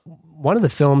in one of the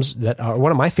films that are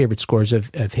one of my favorite scores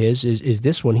of his is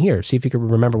this one here. See if you can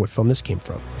remember what film this came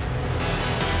from.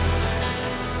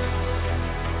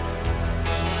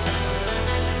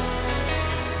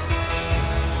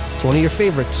 It's one of your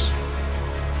favorites.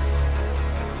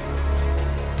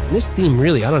 And this theme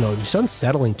really, I don't know, it's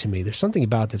unsettling to me. There's something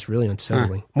about this really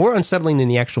unsettling. More unsettling than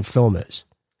the actual film is.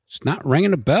 It's not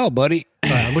ringing a bell, buddy.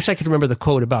 I wish I could remember the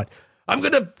quote about, I'm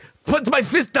going to put my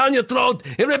fist down your throat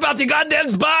and rip out your goddamn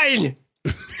spine.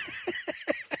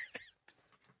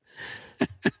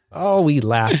 Oh, we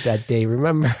laughed that day,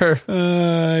 remember?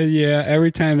 Yeah,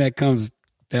 every time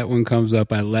that one comes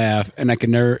up, I laugh. And I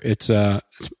can never, it's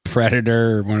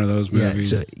Predator or one of those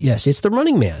movies. Yes, it's The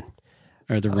Running Man.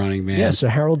 Or The Running Man. Yeah, so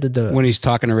Harold did when he's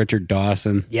talking to Richard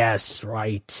Dawson. Yes,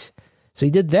 right. So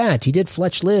he did that. He did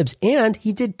Fletch Lives, and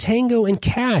he did Tango and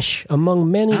Cash, among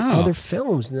many other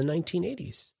films in the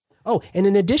 1980s. Oh, and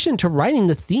in addition to writing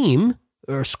the theme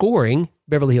or scoring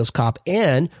Beverly Hills Cop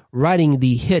and writing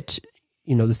the hit,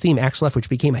 the theme Axel F, which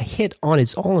became a hit on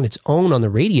its own on the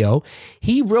radio,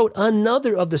 he wrote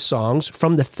another of the songs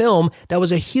from the film that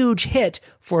was a huge hit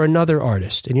for another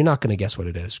artist. And you're not going to guess what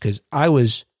it is because I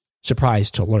was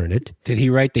surprised to learn it. Did he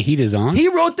write The Heat Is On? He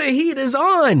wrote The Heat Is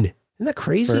On. Isn't that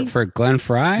crazy? For Glenn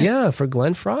Frey? Yeah, for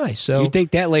Glenn Frey. So you'd think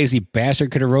that lazy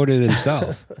bastard could have wrote it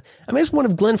himself. I mean, it's one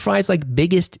of Glenn Frey's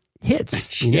biggest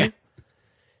hits. Yeah.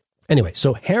 Anyway,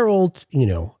 so Harold,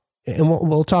 and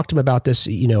we'll talk to him about this.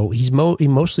 He's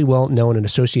mostly well known and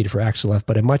associated for Axel F,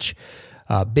 but a much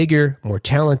bigger, more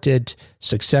talented,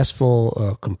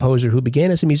 successful composer who began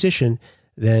as a musician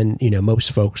than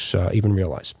most folks even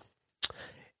realize.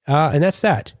 And that's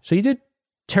that. So you did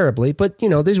terribly, but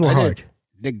these were hard.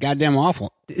 They're goddamn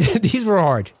awful. These were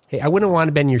hard. Hey, I wouldn't want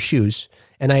to bend your shoes,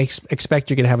 and I expect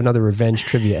you're going to have another revenge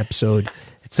trivia episode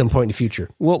at some point in the future.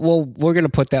 Well, we're going to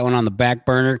put that one on the back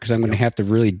burner because I'm going to have to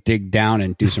really dig down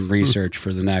and do some research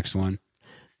for the next one.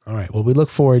 All right. Well, we look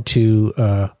forward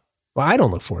to, I don't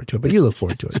look forward to it, but you look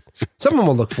forward to it. Someone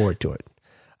will look forward to it.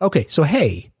 Okay. So,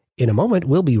 hey, in a moment,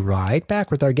 we'll be right back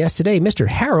with our guest today, Mr.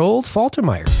 Harold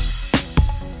Faltermeyer.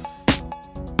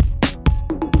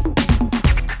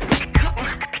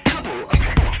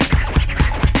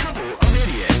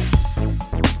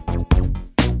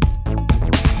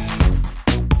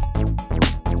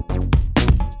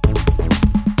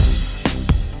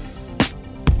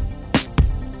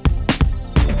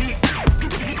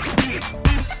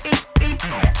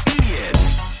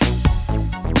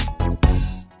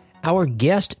 Our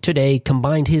guest today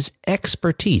combined his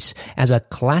expertise as a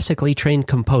classically trained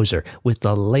composer with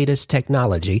the latest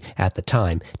technology at the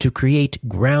time to create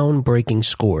groundbreaking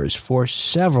scores for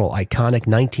several iconic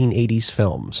 1980s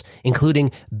films,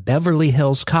 including Beverly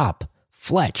Hills Cop,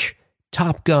 Fletch,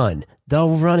 Top Gun, The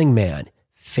Running Man,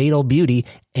 Fatal Beauty,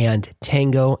 and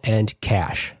Tango and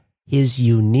Cash. His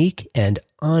unique and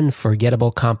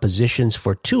unforgettable compositions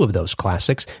for two of those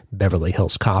classics, Beverly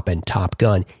Hills Cop and Top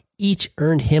Gun, each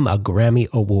earned him a Grammy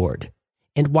Award.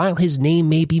 And while his name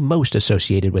may be most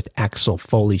associated with Axel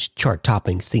Foley's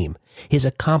chart-topping theme, his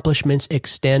accomplishments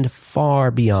extend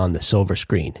far beyond the silver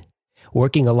screen.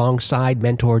 Working alongside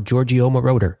mentor Giorgio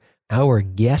Moroder, our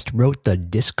guest wrote the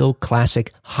disco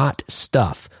classic Hot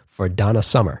Stuff for Donna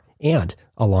Summer, and,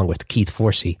 along with Keith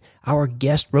Forsey, our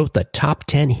guest wrote the top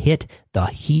 10 hit The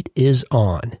Heat Is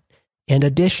On. And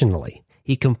additionally,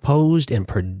 he composed and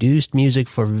produced music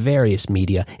for various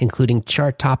media, including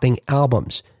chart-topping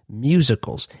albums,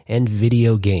 musicals, and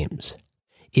video games.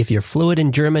 If you're fluent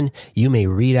in German, you may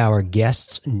read our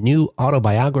guest's new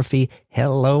autobiography,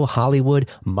 Hello Hollywood,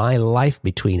 My Life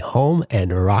Between Home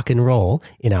and Rock and Roll,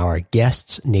 in our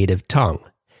guest's native tongue.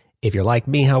 If you're like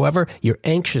me, however, you're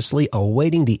anxiously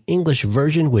awaiting the English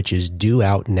version, which is due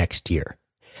out next year.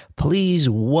 Please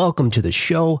welcome to the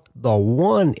show the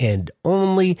one and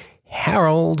only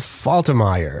Harold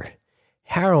Faltermeyer.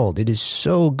 Harold, it is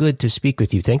so good to speak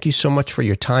with you. Thank you so much for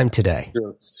your time today.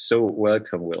 You're so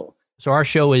welcome, Will. So our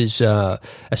show is a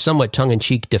somewhat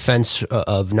tongue-in-cheek defense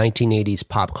of 1980s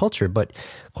pop culture, but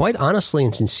quite honestly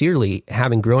and sincerely,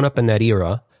 having grown up in that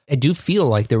era, I do feel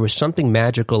like there was something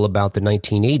magical about the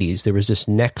 1980s. There was this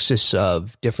nexus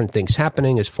of different things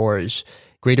happening as far as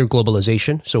greater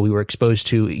globalization. So we were exposed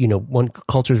to,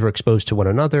 cultures were exposed to one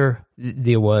another.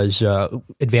 There was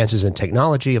advances in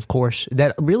technology, of course,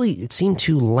 that really it seemed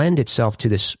to lend itself to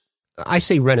this, I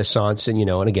say renaissance, and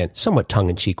again, somewhat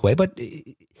tongue-in-cheek way, but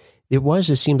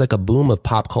it seemed like a boom of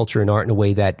pop culture and art in a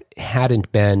way that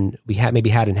hadn't had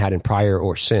in prior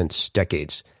or since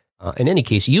decades. In any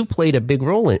case, you've played a big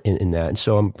role in that, and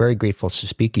so I'm very grateful to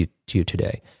speak to you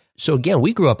today. So again,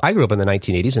 I grew up in the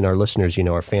 1980s, and our listeners,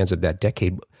 are fans of that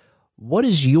decade. What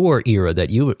is your era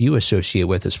that you associate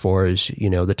with as far as,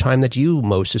 the time that you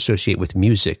most associate with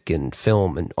music and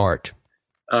film and art?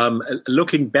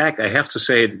 Looking back, I have to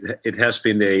say it has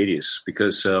been the 80s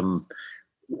because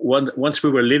once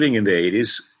we were living in the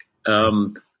 80s,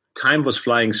 time was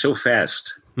flying so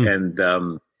fast,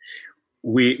 and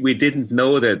we didn't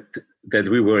know that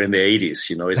we were in the 80s.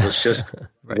 It was just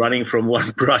right. Running from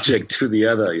one project to the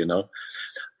other.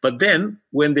 But then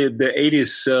when the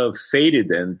 80s faded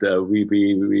and we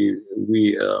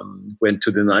went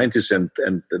to the 90s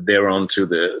and thereon to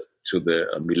the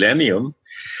millennium,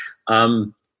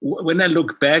 when I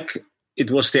look back,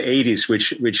 it was the 80s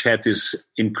which had this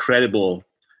incredible,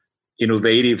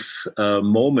 innovative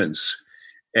moments.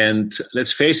 And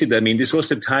let's face it, this was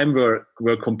the time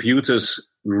where computers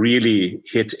really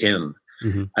hit in.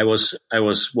 Mm-hmm. I was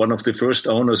one of the first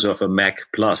owners of a Mac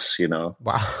Plus, you know.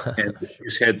 Wow. And it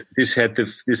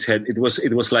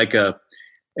was like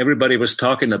everybody was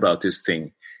talking about this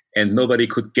thing, and nobody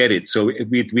could get it. So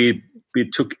we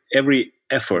took every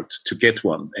effort to get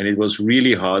one, and it was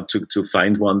really hard to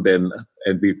find one then,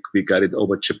 and we got it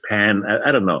over Japan.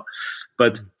 I don't know,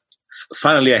 but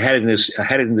finally I had it in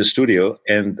the studio,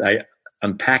 and I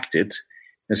unpacked it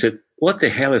and said, what the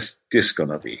hell is this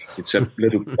gonna be? It's a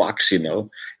little box, you know,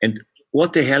 and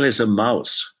what the hell is a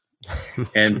mouse?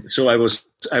 And so I was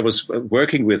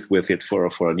working with it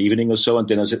for an evening or so, and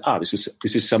then I said,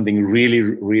 this is something really,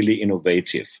 really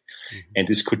innovative, and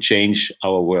this could change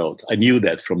our world. I knew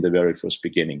that from the very first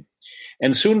beginning,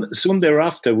 and soon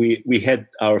thereafter we had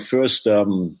our first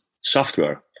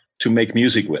software to make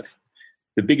music with.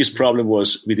 The biggest problem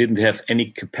was we didn't have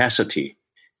any capacity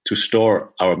to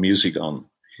store our music on.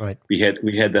 Right. We had.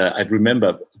 I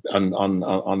remember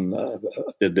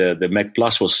the Mac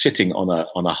Plus was sitting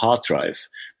on a hard drive,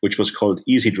 which was called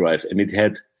Easy Drive, and it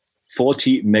had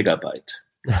 40 megabyte.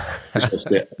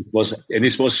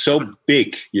 This was so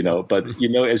big, you know. But you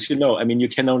know, as you know, I mean, you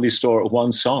can only store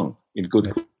one song in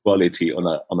good quality on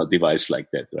a device like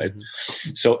that, right?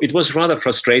 Mm-hmm. So it was rather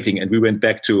frustrating, and we went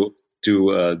back to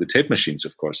the tape machines,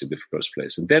 of course, in the first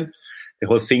place, and then the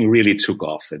whole thing really took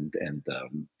off, and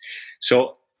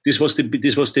so. This was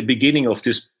the beginning of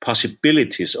these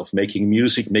possibilities of making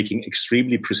music, making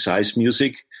extremely precise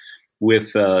music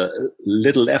with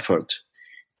little effort.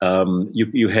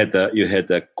 You had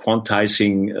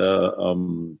quantizing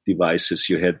devices.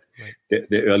 You had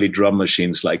the early drum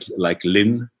machines like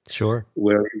Linn, sure,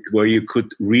 where you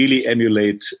could really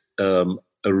emulate a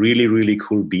really, really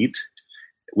cool beat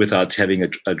without having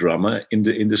a drummer in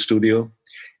the studio,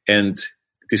 and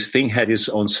this thing had its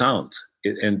own sound.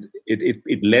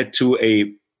 It led to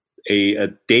a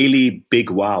daily big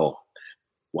wow.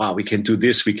 Wow, we can do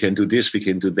this, we can do this, we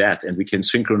can do that, and we can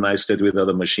synchronize that with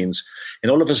other machines.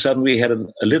 And all of a sudden we had a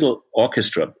little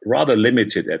orchestra, rather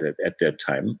limited at that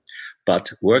time,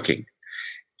 but working.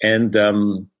 And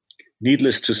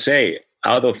needless to say,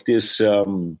 out of this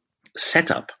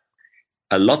setup,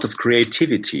 a lot of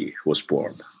creativity was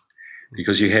born,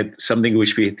 because you had something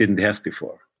which we didn't have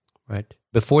before. Right.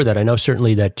 Before that, I know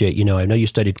certainly that, I know you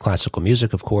studied classical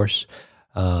music, of course,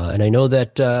 and I know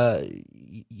that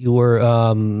you were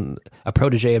a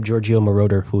protege of Giorgio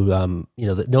Moroder, who,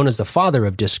 known as the father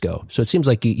of disco. So it seems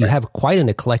like you have quite an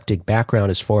eclectic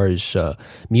background as far as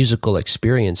musical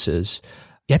experiences.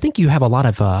 I think you have a lot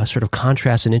of sort of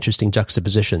contrast and interesting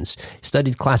juxtapositions.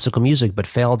 Studied classical music, but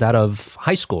failed out of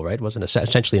high school, right? Wasn't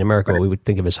essentially in America what we would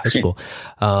think of as high school.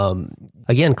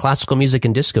 Again, classical music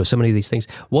and disco, so many of these things.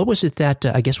 What was it that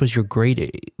I guess was your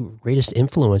greatest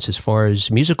influence as far as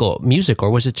music, or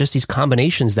was it just these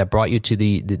combinations that brought you to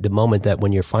the moment that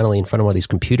when you're finally in front of one of these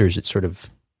computers, it sort of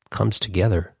comes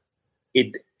together?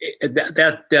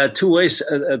 There are two ways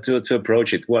to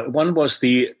approach it. One was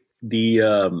the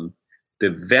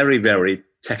very, very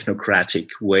technocratic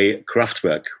way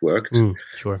Kraftwerk worked.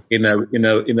 Sure. In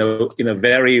a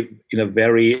very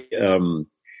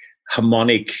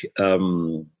harmonic,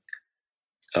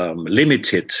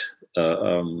 limited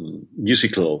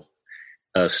musical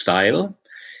style.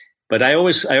 But I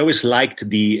always liked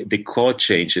the chord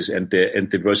changes and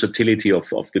the versatility of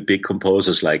the big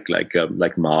composers like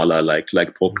Mahler, like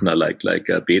Bruckner, like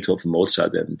Beethoven,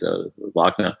 Mozart, and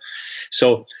Wagner.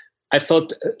 So I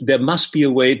thought there must be a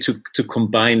way to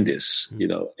combine this,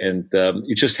 and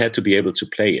you just had to be able to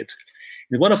play it.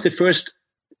 And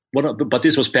but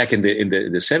this was back in the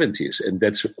 70s, and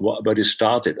that's where it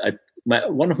started.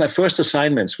 One of my first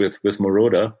assignments with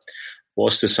Moroder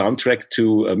was the soundtrack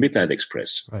to Midnight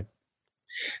Express, right?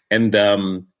 And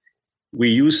we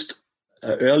used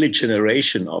an early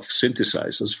generation of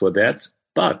synthesizers for that,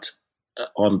 but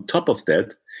on top of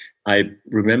that, I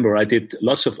remember I did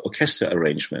lots of orchestra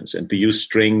arrangements, and we used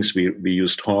strings, we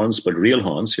used horns, but real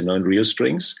horns, and real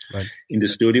strings in the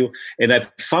studio. And I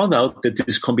found out that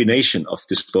this combination of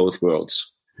these both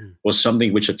worlds was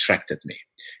something which attracted me.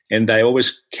 And I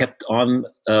always kept on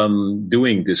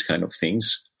doing this kind of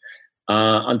things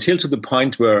until to the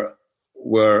point where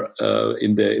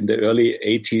in the early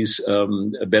 80s,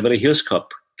 Beverly Hills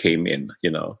Cop came in,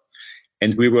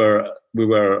 and we were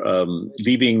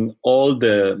leaving all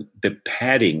the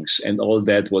paddings and all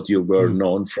that what you were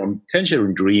known from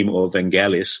Tangerine Dream or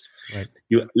Vangelis. Right.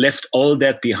 You left all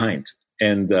that behind,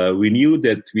 and we knew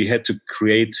that we had to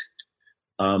create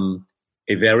a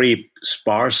very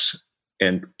sparse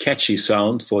and catchy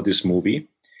sound for this movie.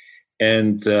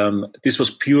 And this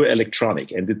was pure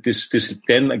electronic, and this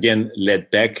then again led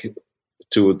back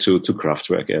to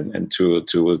Kraftwerk and to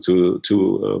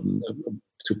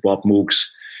Bob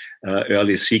Moog's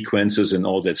early sequences and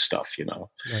all that stuff, you know.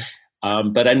 Yeah.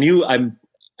 But I knew I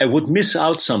would miss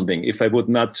out something if I would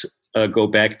not go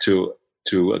back to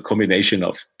a combination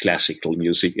of classical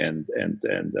music and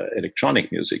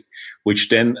electronic music, which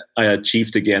then I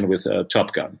achieved again with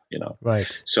Top Gun, you know. Right.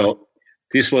 So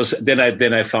this was then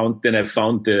I found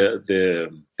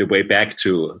the way back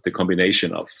to the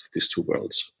combination of these two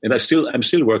worlds, and I'm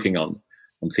still working on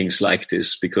things like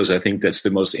this, because I think that's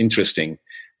the most interesting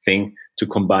thing, to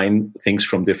combine things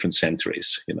from different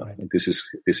centuries, you know. Right. And this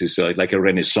is like a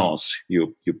renaissance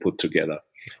you put together.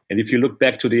 And if you look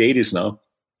back to the 80s now,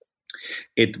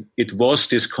 it was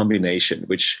this combination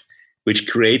which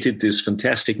created these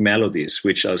fantastic melodies,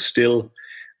 which are still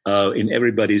in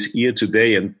everybody's ear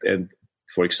today. And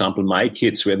for example, my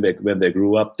kids, when they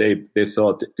grew up, they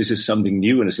thought this is something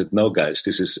new, and I said, no, guys,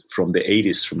 this is from the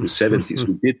 80s, from the 70s.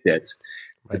 We did that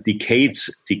decades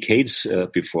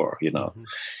before, you know.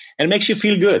 And it makes you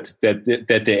feel good that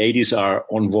the 80s are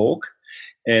on vogue,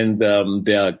 and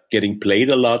they are getting played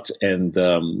a lot. And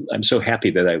I'm so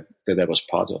happy that I was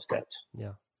part of that.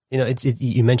 Yeah, you know,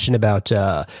 you mentioned about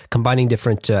combining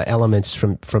different elements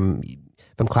from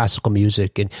classical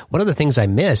music, and one of the things I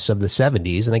miss of the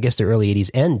 70s, and I guess the early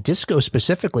 80s and disco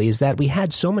specifically, is that we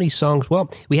had so many songs. Well,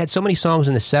 we had so many songs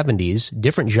in the 70s,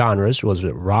 different genres, was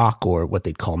it rock or what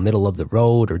they'd call middle of the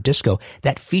road or disco,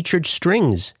 that featured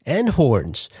strings and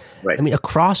horns. Right. I mean,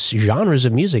 across genres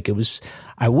of music.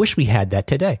 I wish we had that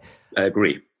today. I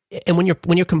agree. And when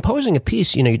you're composing a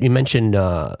piece, you know, you mentioned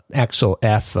Axel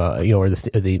F, you know, or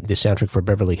the soundtrack for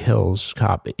Beverly Hills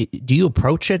Cop. Do you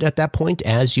approach it at that point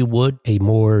as you would a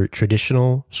more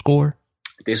traditional score?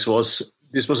 This was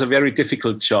a very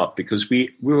difficult job, because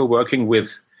we were working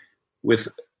with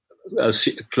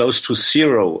close to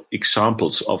zero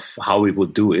examples of how we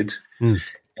would do it,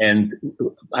 and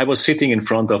I was sitting in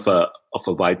front of a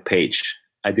white page.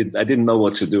 I didn't know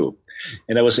what to do,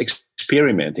 and I was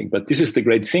experimenting. But this is the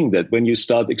great thing, that when you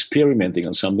start experimenting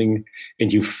on something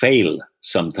and you fail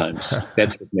sometimes,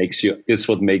 that's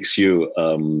what makes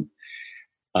you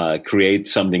create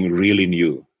something really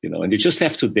new, you know. And you just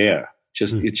have to dare,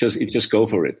 you just go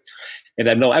for it. And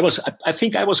I know I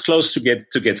think I was close to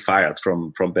get fired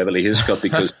from Beverly Hills Cop,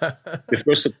 because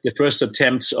the first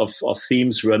attempts of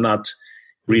themes were not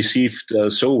received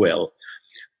so well.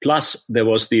 Plus, there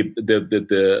was the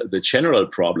general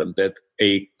problem that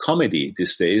a comedy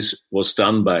these days was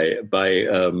done by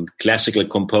classical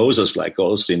composers like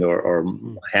Goldstein or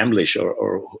Hamlisch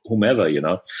or whomever, you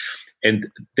know, and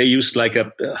they used like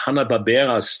a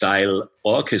Hanna-Barbera style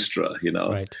orchestra, you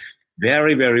know, right.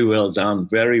 Very, very well done,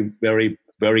 very, very,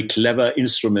 very clever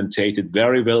instrumentated,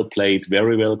 very well played,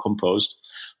 very well composed,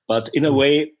 but in a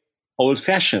way,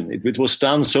 old-fashioned. It was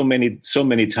done so many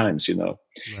times, you know.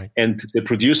 Right. And the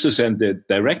producers and the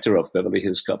director of Beverly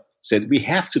Hills Cop said, we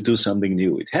have to do something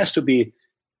new. It has to be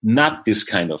not this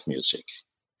kind of music.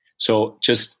 So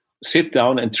just sit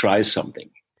down and try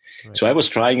something. Right. So I was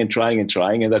trying, and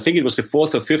I think it was the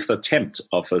fourth or fifth attempt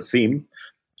of a theme,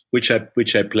 which I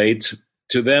played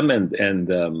to them, and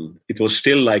it was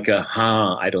still like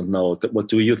I don't know, what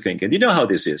do you think? And you know how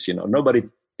this is, you know, nobody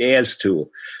dares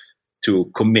to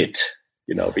commit,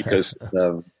 you know, because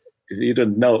you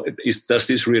don't know, does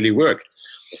this really work?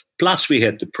 Plus, we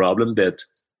had the problem that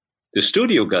the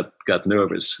studio got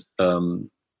nervous,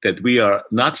 that we are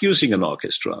not using an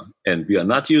orchestra, and we are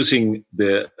not using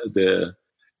the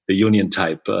union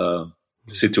type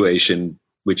situation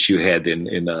which you had in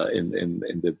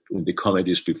the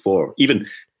comedies before. Even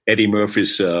Eddie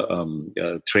Murphy's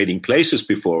Trading Places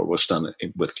before was done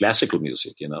with classical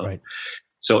music, you know. Right.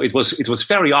 So it was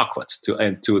very awkward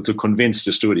to convince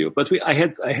the studio. But I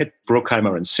had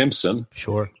Bruckheimer and Simpson,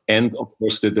 sure, and of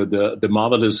course the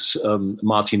marvelous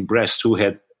Martin Brest, who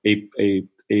had a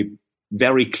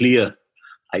very clear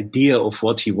idea of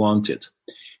what he wanted.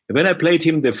 And when I played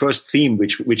him the first theme,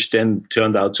 which then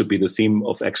turned out to be the theme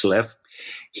of Axel F,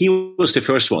 he was the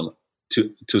first one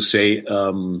to say,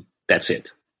 that's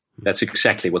it. That's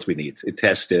exactly what we need. It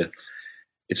has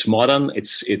it's modern.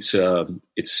 It's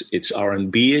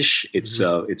R&B-ish.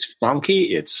 It's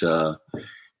funky.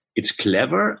 It's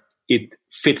clever. It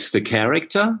fits the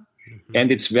character,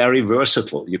 and it's very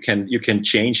versatile. You can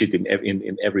change it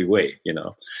in every way, you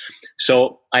know.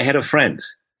 So I had a friend,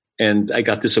 and I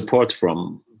got the support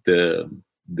from the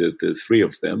three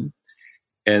of them,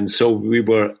 and so we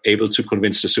were able to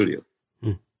convince the studio.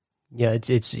 Yeah,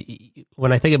 it's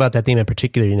when I think about that theme in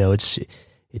particular, you know, it's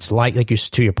like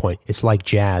to your point, it's like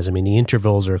jazz. I mean, the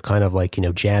intervals are kind of like, you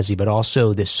know, jazzy, but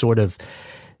also this sort of,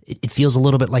 it feels a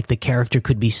little bit like the character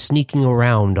could be sneaking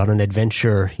around on an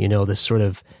adventure. You know, this sort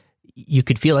of, you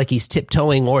could feel like he's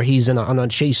tiptoeing or he's on a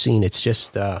chase scene. It's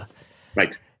just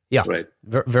right. Yeah, right.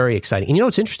 Very exciting. And you know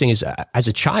what's interesting is, as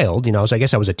a child, you know, I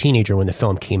guess I was a teenager when the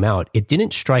film came out. It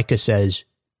didn't strike us as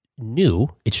new.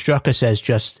 It struck us as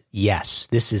just, yes,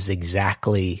 this is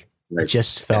exactly. Right. It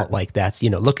just felt like that's, you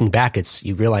know, looking back,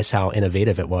 you realize how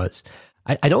innovative it was.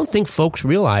 I don't think folks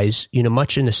realize, you know,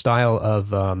 much in the style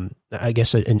of, I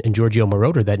guess, in Giorgio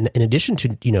Moroder, that in addition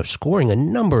to, you know, scoring a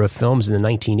number of films in the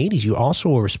 1980s, you also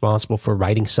were responsible for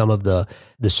writing some of the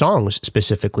songs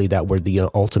specifically that were the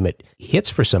ultimate hits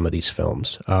for some of these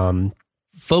films.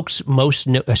 Folks most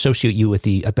associate you with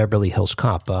the Beverly Hills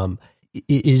Cop.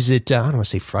 Is it, I don't want to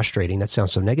say frustrating, that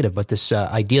sounds so negative, but this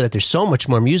idea that there's so much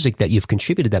more music that you've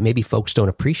contributed that maybe folks don't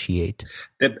appreciate?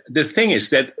 The thing is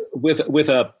that with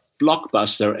a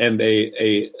blockbuster and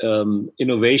a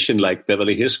innovation like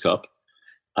Beverly Hills Cop,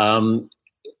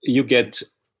 you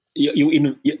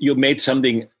made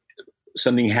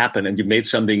something happen, and you made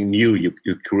something new.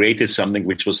 You created something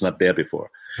which was not there before.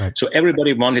 Right. So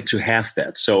everybody wanted to have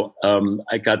that. So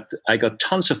I got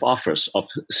tons of offers of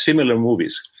similar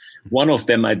movies. One of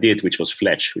them I did, which was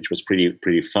Fletch, which was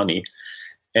pretty funny,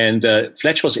 and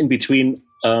Fletch was in between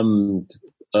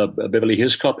Beverly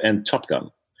Hills Cop and Top Gun.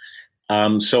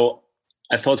 So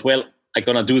I thought, well, I'm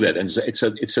gonna do that, and it's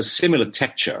a similar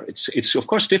texture. It's of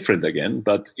course different again,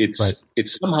 but it's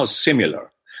somehow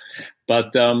similar.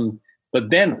 But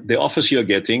then the offers you're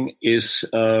getting is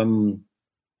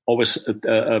always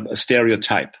a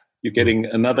stereotype. You're getting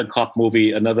another cop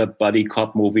movie, another buddy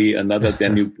cop movie, another.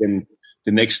 Then you can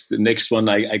the next one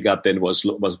I got then was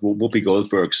Whoopi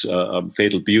Goldberg's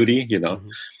Fatal Beauty, you know,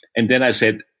 and then I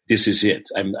said, this is it.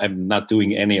 I'm not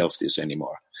doing any of this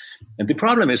anymore. And the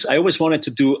problem is, I always wanted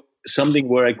to do something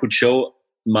where I could show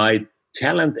my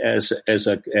talent as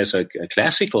a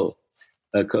classical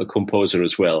composer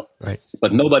as well. Right.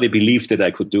 But nobody believed that I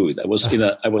could do it. I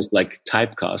was like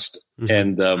typecast,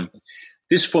 and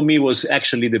this for me was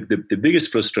actually the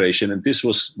biggest frustration. And this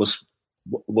was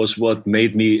what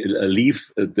made me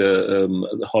leave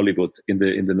the Hollywood in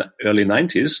the early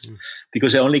 90s,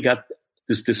 because I only got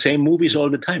the same movies all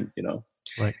the time, you know.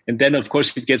 Right. And then of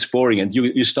course it gets boring, and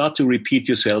you start to repeat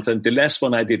yourself. And the last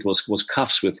one I did was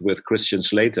Cuffs with Christian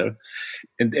Slater,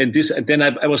 and then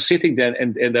I was sitting there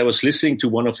and I was listening to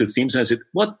one of the themes, and I said,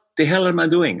 what the hell am I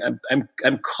doing?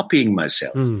 I'm copying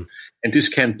myself, and this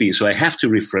can't be. So I have to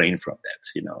refrain from that,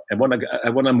 you know. I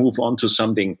want to move on to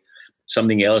something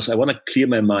else. I want to clear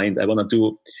my mind. I want to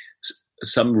do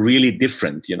some really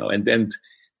different, you know. And then,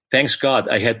 thanks God,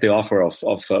 I had the offer of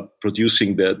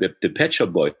producing the Pet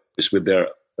Shop Boys with their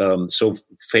so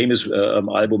famous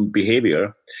album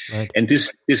Behavior, right. And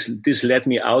this led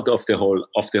me out of the whole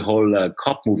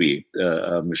cop movie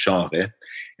genre.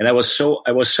 And I was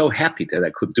so happy that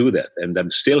I could do that, and I'm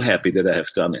still happy that I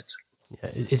have done it. Yeah,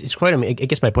 it's quite. I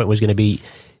guess my point was going to be,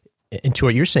 and to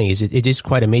what you're saying is, it is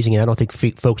quite amazing, and I don't think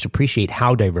folks appreciate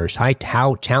how diverse,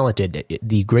 how talented,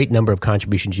 the great number of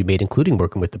contributions you made, including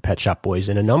working with the Pet Shop Boys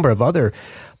and a number of other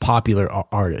popular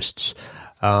artists.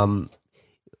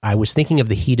 I was thinking of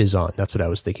The Heat Is On. That's what I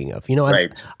was thinking of. You know,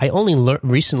 right. I only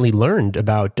recently learned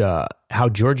about how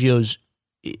Giorgio's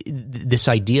this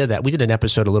idea that we did an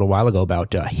episode a little while ago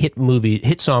about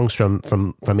hit songs from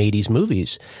 80s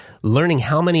movies, learning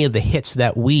how many of the hits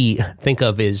that we think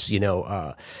of as, you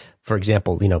know, for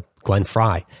example, you know, Glenn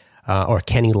Frey or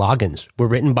Kenny Loggins were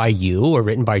written by you or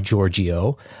written by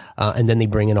Giorgio, and then they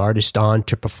bring an artist on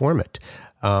to perform it.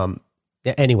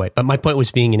 Anyway, but my point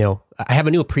was being, you know, I have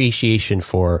a new appreciation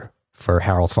for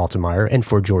Harold Faltermeyer and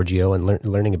for Giorgio, and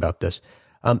learning about this.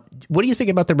 What do you think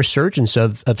about the resurgence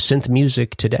of synth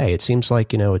music today? It seems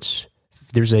like, you know,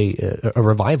 there's a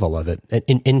revival of it,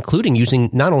 including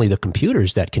using not only the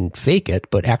computers that can fake it,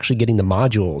 but actually getting the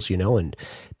modules, you know, and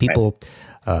people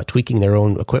tweaking their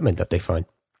own equipment that they find.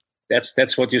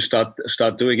 That's what you start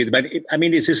doing it. But I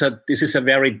mean, this is a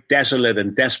very desolate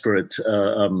and desperate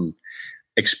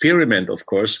experiment, of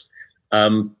course,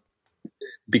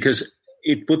 because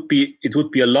it would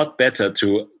be a lot better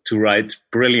to write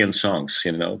brilliant songs,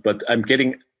 you know. But I'm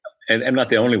getting, and I'm not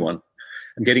the only one,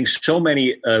 I'm getting so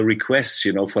many requests,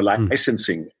 you know, for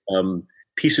licensing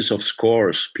pieces of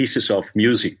scores, pieces of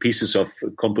music, pieces of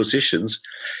compositions,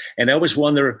 and I always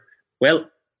wonder, well,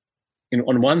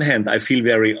 on one hand, I feel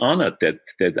very honored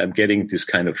that I'm getting this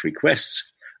kind of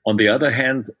requests. On the other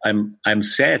hand, I'm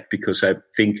sad because I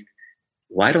think,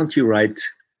 why don't you write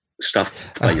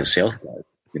stuff by yourself,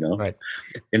 you know? Right.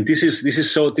 And this is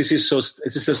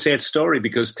a sad story,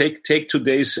 because take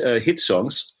today's hit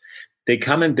songs, they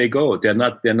come and they go. They're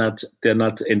not, and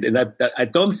I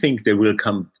don't think they will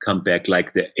come back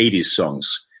like the 80s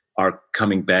songs are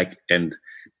coming back and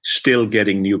still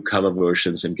getting new cover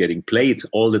versions and getting played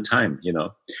all the time, you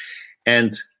know.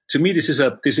 And to me, this is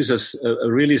a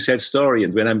really sad story.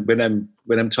 And when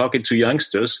I'm talking to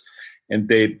youngsters, and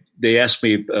they ask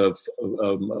me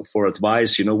for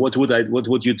advice, you know, what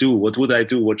would you do? What would I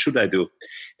do? What should I do?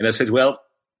 And I said, well,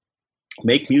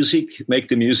 make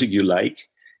the music you like,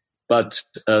 but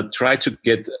try to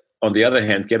get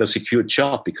a secure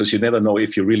job, because you never know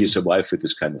if you really survive with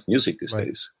this kind of music these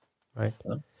days. Right.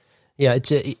 Yeah,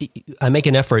 I make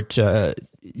an effort to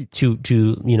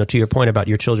your point about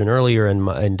your children earlier,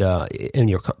 and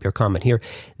your comment here,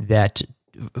 that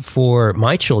for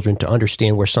my children to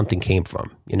understand where something came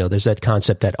from. You know, there's that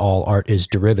concept that all art is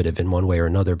derivative in one way or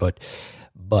another,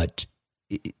 but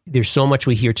there's so much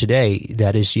we hear today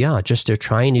that is, just they're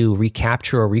trying to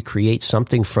recapture or recreate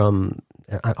something from,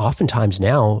 oftentimes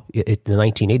now, the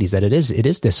 1980s, that it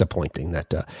is disappointing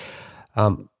that.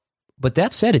 But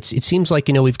that said, it seems like,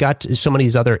 you know, we've got so many of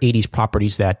these other 80s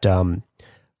properties that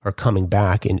are coming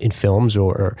back in films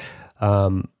or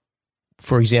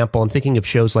for example, I'm thinking of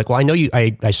shows like, well, I know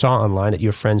I saw online that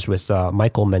you're friends with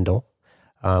Michael Mendel,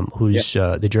 who's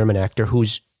the German actor,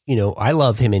 who's, you know, I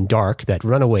love him in Dark, that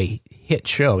runaway hit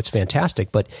show. It's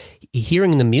fantastic. But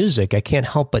hearing the music, I can't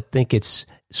help but think it's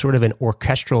sort of an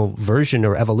orchestral version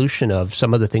or evolution of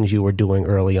some of the things you were doing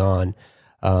early on.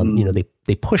 You know,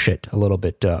 they push it a little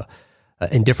bit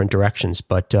in different directions.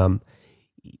 But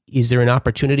is there an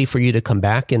opportunity for you to come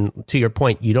back? And to your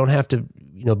point, you don't have to,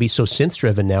 you know, be so synth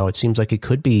driven now. It seems like it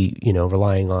could be, you know,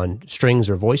 relying on strings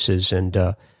or voices and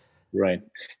right.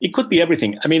 It could be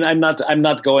everything. I mean, I'm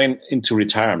not going into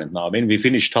retirement now. I mean, we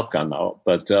finished Top Gun now,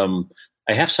 but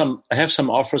I have some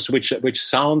offers which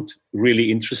sound really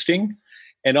interesting,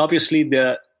 and obviously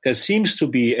there seems to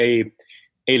be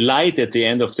a light at the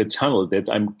end of the tunnel, that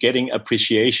I'm getting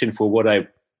appreciation for what I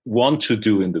want to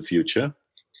do in the future,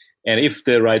 and if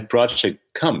the right project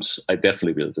comes, I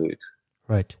definitely will do it.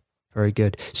 Right. Very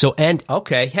good. So, and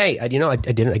okay, hey, I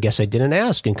guess I didn't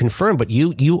ask and confirm, but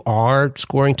you are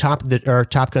scoring Top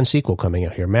Gun sequel coming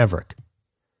out here, Maverick.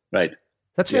 Right.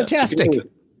 That's fantastic.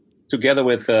 Together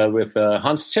with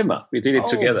Hans Zimmer, we did it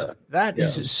together. That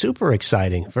is super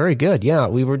exciting. Very good. Yeah,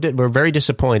 we're very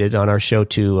disappointed on our show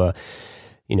to,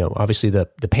 you know, obviously the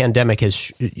pandemic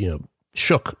has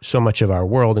shook so much of our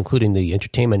world, including the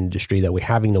entertainment industry, that we're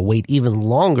having to wait even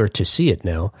longer to see it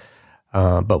now.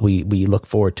 But we look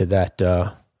forward to that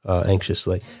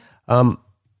anxiously. Do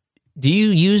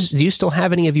you still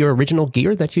have any of your original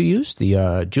gear that you used?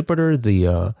 The Jupiter,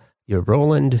 your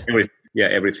Roland?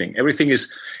 Everything.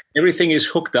 Everything is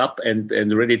hooked up and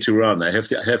ready to run. I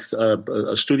have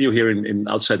a studio here in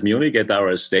outside Munich at our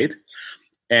estate,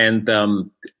 and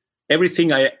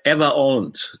everything I ever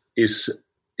owned is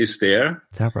there.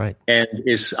 Is that right? And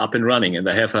is up and running. And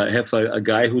I have a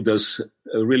guy who does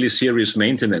a really serious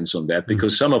maintenance on that,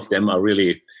 because some of them are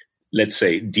really, let's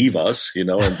say, divas, you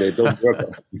know, and they don't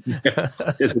work.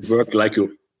 They don't work like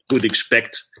you would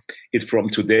expect it from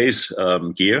today's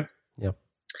gear. Yep.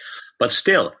 But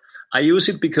still, I use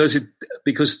it because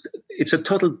it's a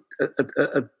total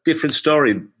a different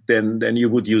story than you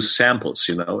would use samples,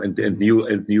 you know, and new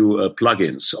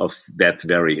plugins of that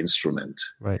very instrument.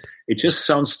 Right. It just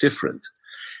sounds different,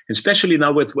 especially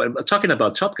now when talking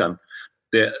about Top Gun.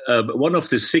 One of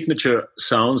the signature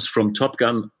sounds from Top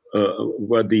Gun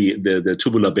were the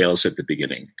tubular bells at the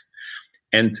beginning,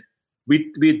 and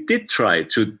we did try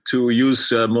to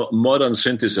use modern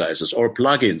synthesizers or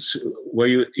plugins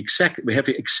where we have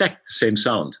the exact same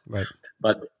sound. Right.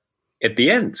 But at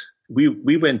the end,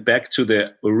 we went back to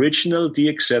the original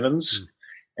DX7s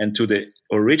and to the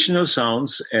original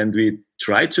sounds, and we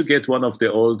tried to get one of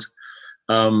the old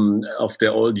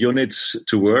units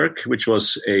to work, which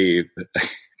was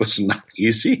was not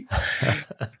easy.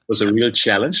 It was a real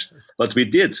challenge, but we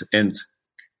did, and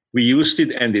we used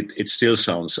it, and it still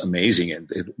sounds amazing. And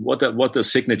what a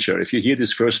signature! If you hear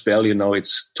this first bell, you know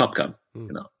it's Top Gun.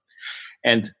 You know,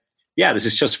 and yeah, this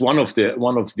is just one of the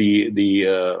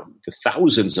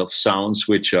thousands of sounds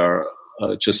which are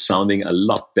just sounding a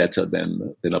lot better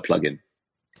than a plugin.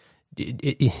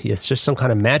 It's just some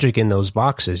kind of magic in those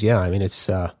boxes. Yeah, I mean, it's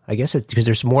I guess it's because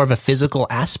there's more of a physical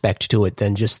aspect to it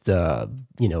than just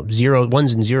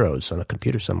ones and zeros on a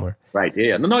computer somewhere. Right.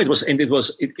 Yeah. No. It was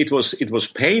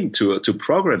pain to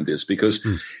program this, because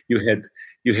you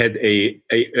had a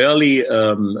early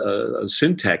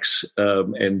syntax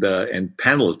and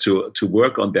panel to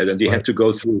work on that, and you had to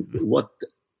go through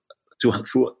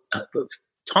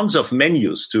tons of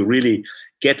menus to really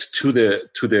get to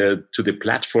the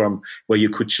platform where you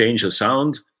could change a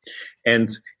sound, and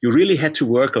you really had to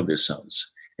work on these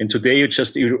sounds. And today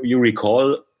you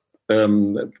recall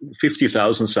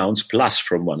 50,000 sounds plus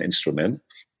from one instrument,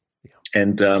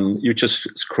 and you just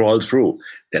scroll through.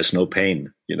 There's no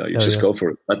pain, you go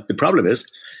for it. But the problem is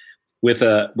with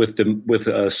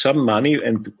some money,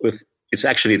 and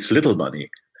it's little money.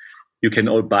 You can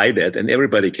all buy that, and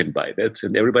everybody can buy that,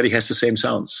 and everybody has the same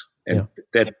sounds, and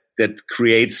that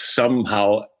creates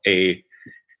somehow a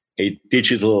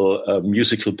digital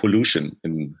musical pollution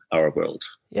in our world.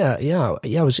 Yeah.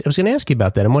 I was going to ask you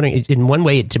about that. I'm wondering, in one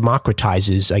way, it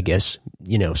democratizes, I guess,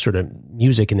 sort of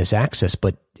music and this access,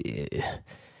 but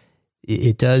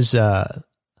it does.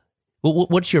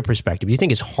 What's your perspective? Do you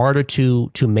think it's harder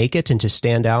to make it and to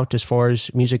stand out as far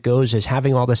as music goes? Has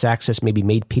having all this access maybe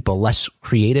made people less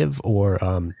creative, or?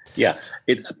 Yeah,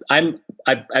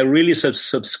 I really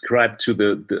subscribe to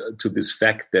to this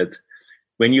fact that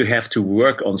when you have to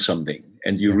work on something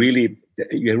and you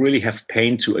really have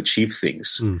pain to achieve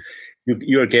things,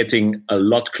 you're getting a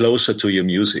lot closer to your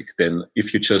music than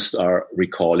if you just are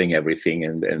recalling everything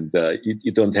and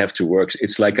you don't have to work.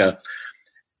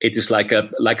 It is like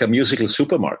a musical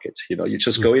supermarket. You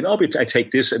just go in, I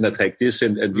take this and I take this,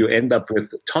 and you end up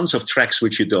with tons of tracks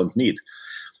which you don't need.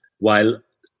 While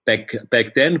back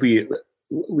then we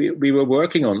were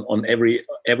working on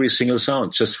every single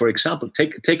sound. Just for example,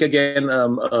 take again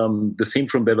the theme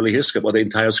from Beverly Hills Cop, or the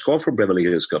entire score from Beverly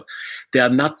Hills Cop. There are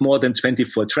not more than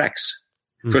 24 tracks.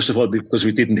 First of all, because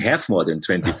we didn't have more than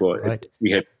 24. Right.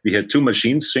 We had two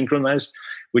machines synchronized,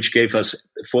 which gave us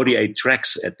 48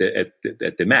 tracks at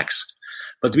the max.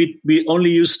 But we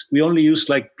only used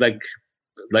like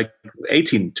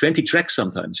 18, 20 tracks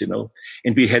sometimes, and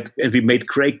we made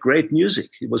great music.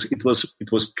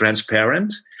 It was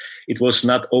transparent. It was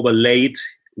not overlaid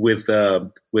with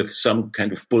some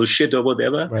kind of bullshit or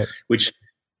whatever, right. Which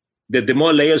the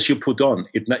more layers you put on,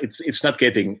 it's not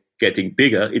getting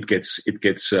bigger. It gets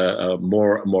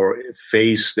more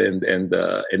phased and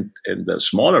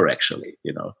smaller actually,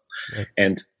 Right.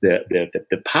 And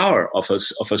the power of a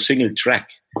single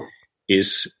track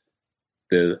is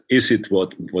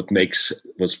what makes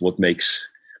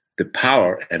the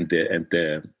power and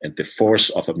the force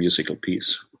of a musical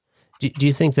piece. Do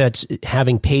you think that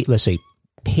having paid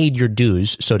your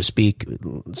dues, so to speak,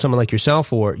 someone like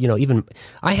yourself, or even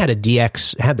I had a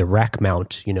DX, had the rack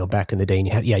mount, back in the day, and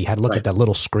you had to look at that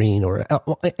little screen, or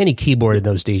any keyboard in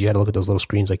those days, you had to look at those little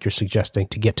screens like you're suggesting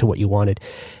to get to what you wanted.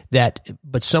 But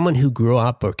someone who grew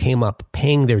up or came up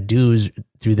paying their dues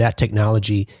through that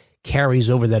technology carries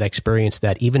over that experience,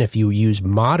 that even if you use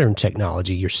modern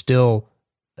technology, you're still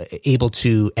able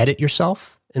to edit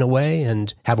yourself in a way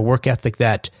and have a work ethic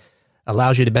that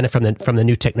allows you to benefit from the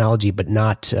new technology, but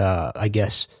not, I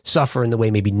guess, suffer in the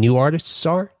way maybe new artists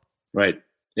are. Right.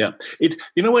 Yeah.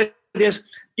 What it is.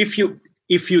 If you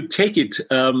take it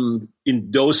in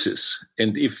doses,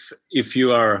 and if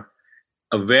you are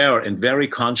aware and very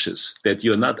conscious that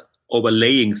you're not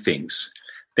overlaying things,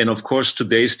 then of course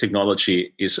today's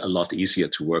technology is a lot easier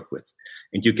to work with,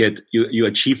 and you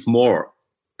achieve more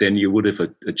than you would have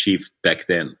achieved back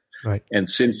then. Right. And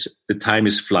since the time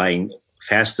is flying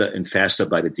faster and faster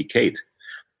by the decade,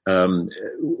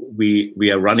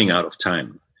 we are running out of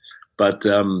time. But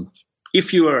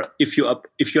if you're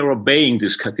obeying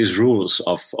these rules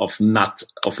of not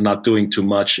doing too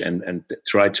much and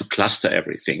try to cluster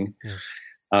everything,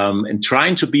 and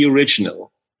trying to be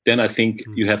original, then I think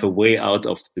you have a way out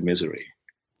of the misery.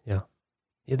 Yeah,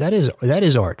 that is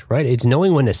art, right? It's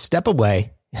knowing when to step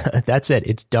away. That's it.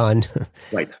 It's done.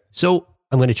 Right. So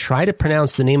I'm going to try to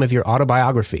pronounce the name of your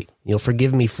autobiography. You'll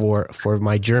forgive me for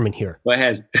my German here. Go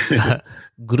ahead.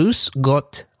 Grüß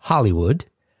Gott, Hollywood.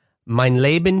 Mein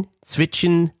Leben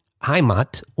zwischen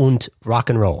Heimat und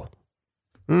Rock'n'Roll.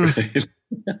 All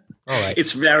right.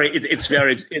 It's very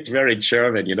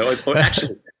German, Or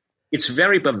actually, it's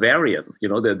very Bavarian.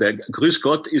 The Grüß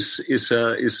Gott is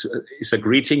a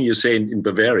greeting you say in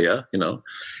Bavaria, and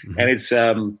it's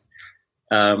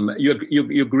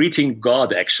you're greeting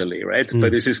God actually, right?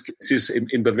 But this is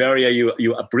in Bavaria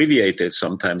you abbreviate it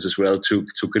sometimes as well to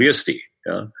Grüß dich.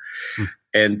 Yeah?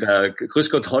 And Grüß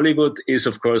Gott Hollywood is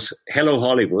of course Hello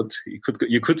Hollywood.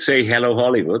 You could say Hello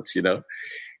Hollywood,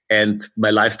 And my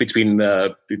life between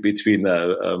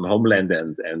Homeland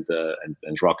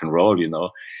and rock and roll,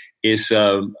 is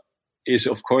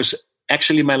of course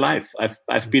actually my life.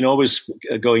 I've been always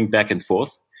going back and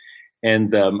forth.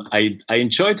 And I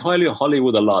enjoyed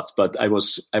Hollywood a lot, but I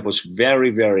was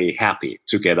very, very happy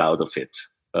to get out of it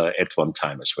at one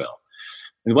time as well.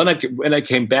 And when I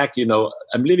came back,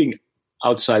 I'm living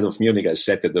outside of Munich. I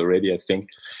said that already, I think,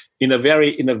 in a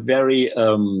very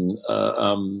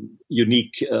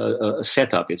unique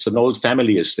setup. It's an old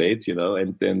family estate, you know,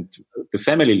 and the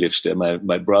family lives there.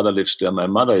 My brother lives there. My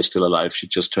mother is still alive. She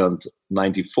just turned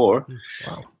 94.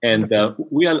 Wow. And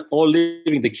we are all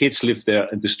living. The kids live there,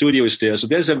 and the studio is there. So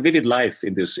there's a vivid life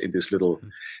in this little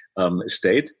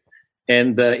estate.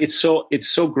 And it's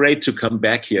so great to come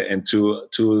back here and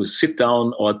to sit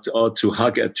down or to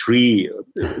hug a tree.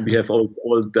 We have old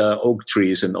oak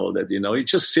trees and all that. You know, you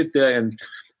just sit there and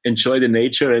enjoy the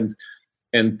nature. And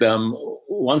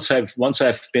once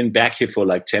I've been back here for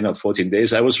like 10 or 14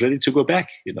 days, I was ready to go back.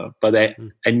 You know, but I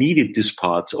needed this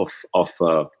part of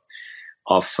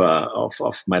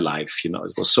my life. You know,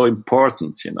 it was so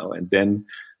important. You know, and then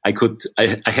I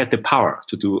had the power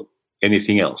to do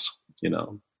anything else. You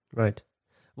know. Right.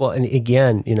 Well, and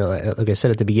again, you know, like I said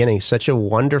at the beginning, such a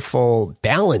wonderful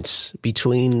balance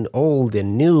between old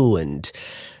and new and,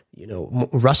 you know,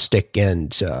 rustic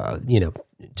and, you know,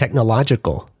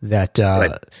 technological that,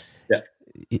 right. Yeah.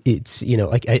 It's, you know,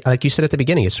 like you said at the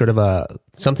beginning, it's sort of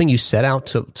something you set out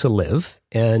to live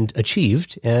and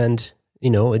achieved. And,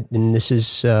 you know, and this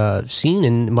is seen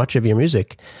in much of your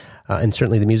music and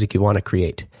certainly the music you want to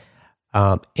create.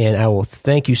 And I will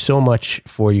thank you so much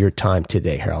for your time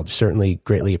today, Harold. Certainly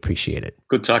greatly appreciate it.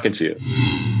 Good talking to you.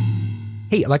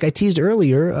 Hey, like I teased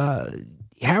earlier,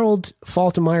 Harold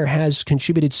Faltermeyer has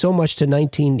contributed so much to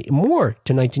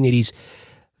 1980s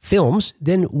films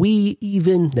than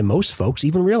most folks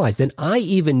even realized, than I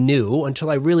even knew until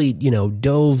I really, you know,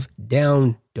 delved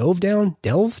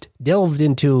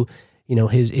into, you know,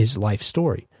 his life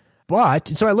story. But,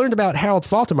 so I learned about Harold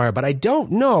Faltermeyer, but I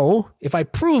don't know if I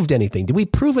proved anything. Did we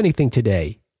prove anything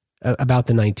today about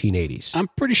the 1980s? I'm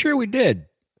pretty sure we did.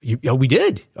 We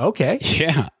did? Okay.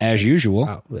 Yeah, as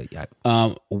usual.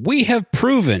 We have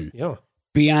proven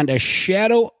beyond a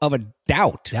shadow of a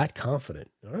doubt that confident.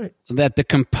 All right. That the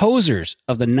composers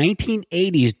of the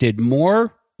 1980s did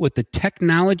more with the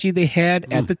technology they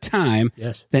had at the time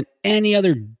than any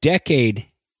other decade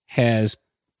has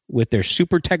with their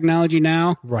super technology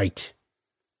now. Right.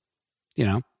 You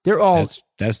know, they're all,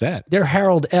 that's that. They're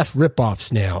Harold F. ripoffs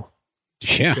now.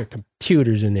 Yeah. Their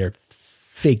computers and their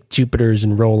fake Jupiters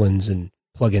and Rolands and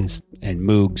plugins. And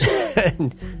Moogs.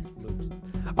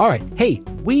 All right. Hey,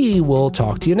 we will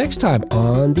talk to you next time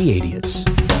on The Idiots.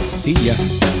 See ya.